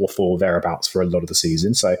been 4-4 thereabouts for a lot of the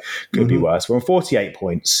season, so could be worse. We're on 48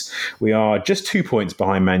 points. We are just 2 points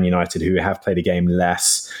behind Man United, who have played a game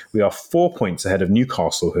less. We are 4 points ahead of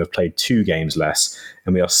Newcastle, who have played 2 games less.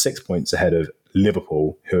 And we are 6 points ahead of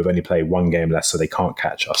Liverpool, who have only played 1 game less, so they can't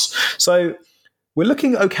catch us. So we're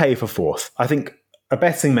looking okay for 4th. I think a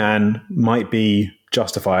betting man might be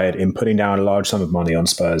justified in putting down a large sum of money on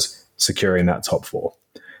Spurs securing that top 4.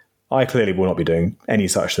 I clearly will not be doing any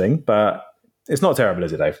such thing, but it's not terrible,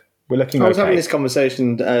 is it, Dave? We're looking okay. I was having this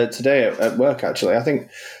conversation today at work, actually. I think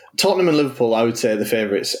Tottenham and Liverpool, I would say, are the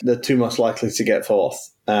favourites. They're 2 most likely to get 4th.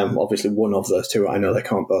 Obviously, one of those 2, I know they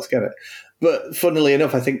can't both get it. But funnily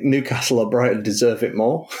enough, I think Newcastle or Brighton deserve it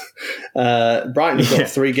more. Brighton have got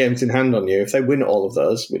 3 games in hand on you. If they win all of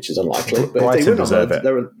those, which is unlikely, but Brighton if they win deserve all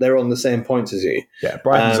those, they're on the same points as you. Yeah,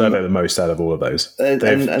 Brighton deserve it the most out of all of those. They've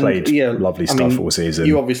played lovely stuff all season.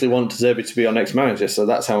 You obviously want De Zerbi to be our next manager, so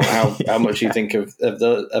that's how much you think of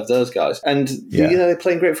those guys. And they're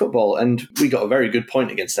playing great football, and we got a very good point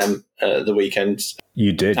against them the weekend.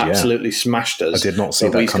 You did, absolutely smashed us. I did not see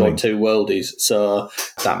that we coming. We scored 2 worldies, so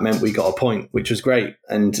that meant we got a point, which was great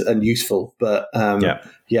and useful. But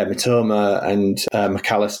Mitoma and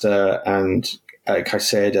McAllister and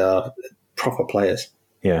Caicedo, proper players.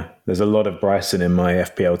 Yeah, there's a lot of Bryson in my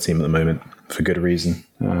FPL team at the moment for good reason.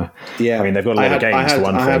 I mean, they've got a lot of games for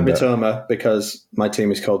one thing. I had Mitoma because my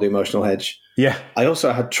team is called the Emotional Hedge. Yeah. I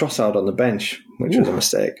also had Trossard on the bench, which was a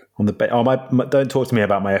mistake. On the bench? Don't talk to me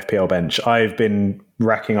about my FPL bench. I've been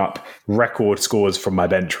racking up record scores from my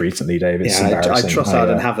bench recently, David. Yeah, I had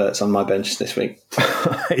Trossard and Havertz on my bench this week.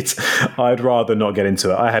 I'd rather not get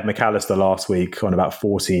into it. I had McAllister last week on about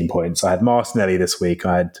 14 points. I had Martinelli this week.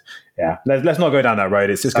 Let's not go down that road.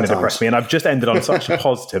 It's just going to depress me. And I've just ended on such a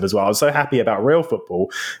positive as well. I was so happy about real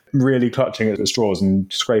football, really clutching at the straws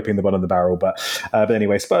and scraping the bottom of the barrel. But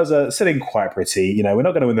anyway, Spurs are sitting quite pretty. We're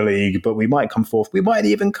not going to win the league, but we might come 4th. We might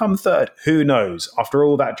even come 3rd. Who knows? After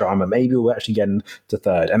all that drama, maybe we'll actually get into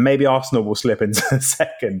 3rd. And maybe Arsenal will slip into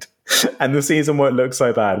 2nd. And the season won't look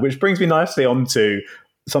so bad. Which brings me nicely on to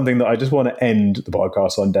something that I just want to end the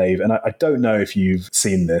podcast on, Dave. And I don't know if you've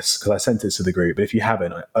seen this because I sent it to the group, but if you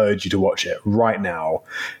haven't, I urge you to watch it right now.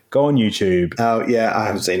 Go on YouTube. Oh, yeah, I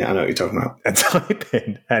haven't seen it. I know what you're talking about. And type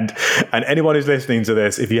in. And anyone who's listening to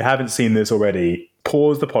this, if you haven't seen this already,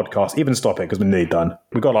 pause the podcast, even stop it because we're nearly done.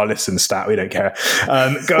 We've got our listen stat. We don't care.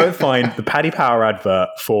 Go and find the Paddy Power advert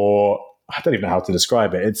for... I don't even know how to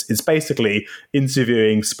describe it. It's basically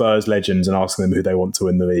interviewing Spurs legends and asking them who they want to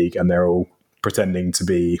win the league, and they're all pretending to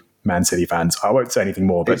be Man City fans. I won't say anything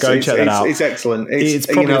more, but go and check that out. It's excellent. It's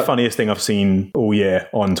probably the funniest thing I've seen all year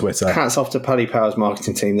on Twitter. Hats off to Paddy Power's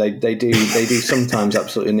marketing team. They do sometimes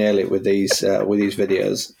absolutely nail it with these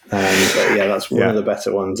videos. But yeah, that's one of the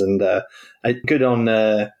better ones. And good on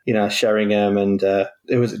Sheringham and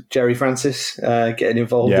it was Jerry Francis getting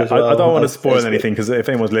involved as well. I don't want to spoil anything because if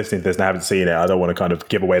anyone's listening to this and haven't seen it, I don't want to kind of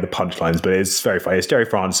give away the punchlines. But it's very funny. It's Jerry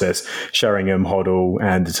Francis, Sheringham, Hoddle,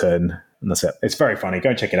 Anderton. And that's it. It's very funny.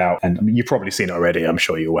 Go and check it out. And you've probably seen it already. I'm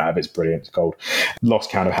sure you will have. It's brilliant. It's gold.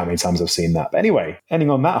 Lost count of how many times I've seen that. But anyway,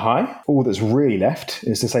 ending on that high, all that's really left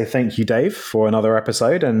is to say thank you, Dave, for another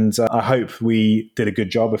episode. And I hope we did a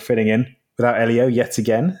good job of fitting in without Elio yet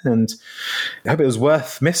again. And I hope it was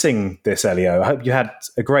worth missing this, Elio. I hope you had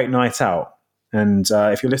a great night out. And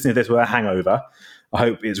if you're listening to this with a hangover, I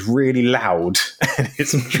hope it's really loud and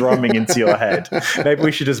it's drumming into your head. Maybe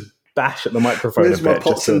we should just bash at the microphone Where's a bit. My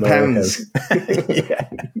pots and pans? Yeah.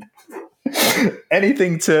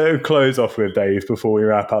 Anything to close off with, Dave, before we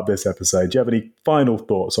wrap up this episode? Do you have any final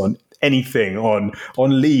thoughts on anything, on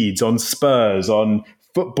Leeds, on Spurs, on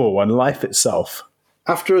football, on life itself?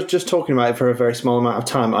 After us just talking about it for a very small amount of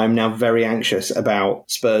time, I'm now very anxious about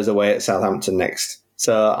Spurs away at Southampton next.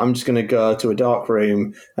 So I'm just going to go to a dark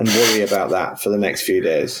room and worry about that for the next few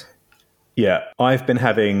days. Yeah, I've been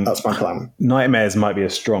having... That's my plan. Nightmares might be a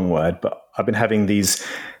strong word, but I've been having these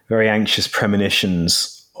very anxious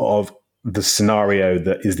premonitions of the scenario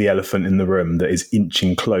that is the elephant in the room that is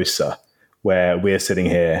inching closer, where we're sitting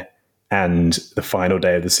here and the final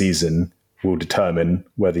day of the season will determine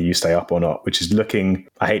whether you stay up or not, which is looking,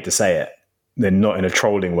 I hate to say it, they're not in a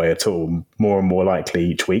trolling way at all, more and more likely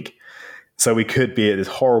each week. So we could be at this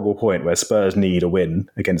horrible point where Spurs need a win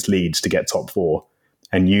against Leeds to get top 4.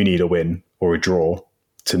 And you need a win or a draw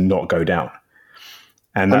to not go down.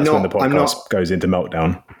 And that's when the podcast goes into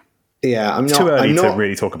meltdown. Yeah, I'm not too early to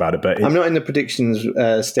really talk about it, but I'm not in the predictions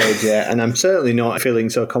stage yet, and I'm certainly not feeling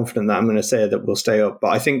so confident that I'm going to say that we'll stay up. But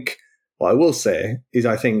I think what I will say is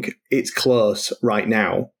I think it's close right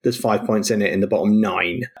now. There's 5 points in it in the bottom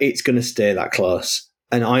 9. It's going to stay that close.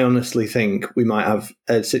 And I honestly think we might have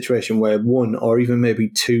a situation where one or even maybe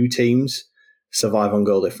 2 teams survive on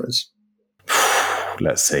goal difference.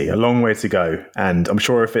 Let's see. A long way to go. And I'm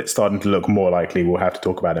sure if it's starting to look more likely, we'll have to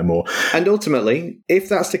talk about it more. And ultimately, if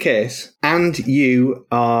that's the case, and you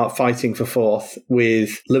are fighting for 4th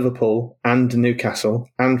with Liverpool and Newcastle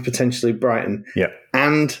and potentially Brighton,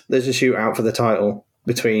 and there's a shootout for the title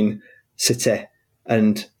between City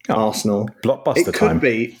and Arsenal, blockbuster it could time.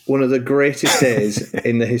 Be one of the greatest days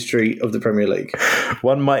in the history of the Premier League.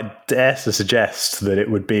 One might dare to suggest that it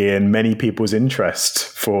would be in many people's interest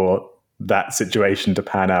for that situation to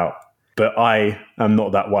pan out. But I am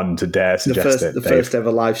not that one to dare suggest it. The first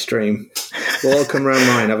ever live stream. We'll all come around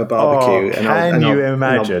mine, have a barbecue. Can you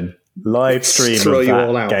imagine? Live stream of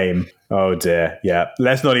that game. Oh dear. Yeah.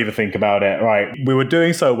 Let's not even think about it. Right. We were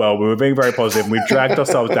doing so well. We were being very positive. We've dragged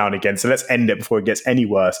ourselves down again. So let's end it before it gets any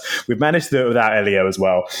worse. We've managed to do it without Elio as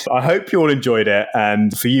well. I hope you all enjoyed it.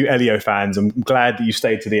 And for you Elio fans, I'm glad that you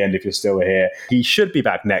stayed to the end if you're still here. He should be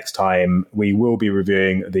back next time. We will be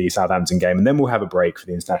reviewing the Southampton game and then we'll have a break for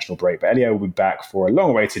the international break. But Elio will be back for a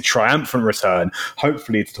long-awaited triumphant return,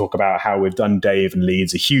 hopefully to talk about how we've done Dave and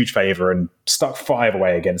Leeds a huge favour and stuck 5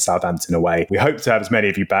 away against Southampton away. We hope to have as many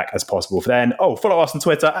of you back as possible for then. Follow us on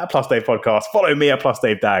Twitter at +Dave Podcast. Follow me at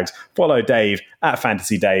 +Dave Dags. Follow Dave at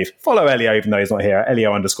Fantasy Dave. Follow Elio, even though he's not here, at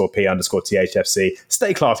Elio_P_THFC.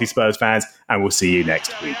 Stay classy, Spurs fans, and we'll see you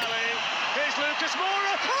next week. Here's Lucas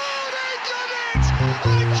Moura. Oh, they've done it! I cannot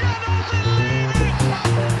believe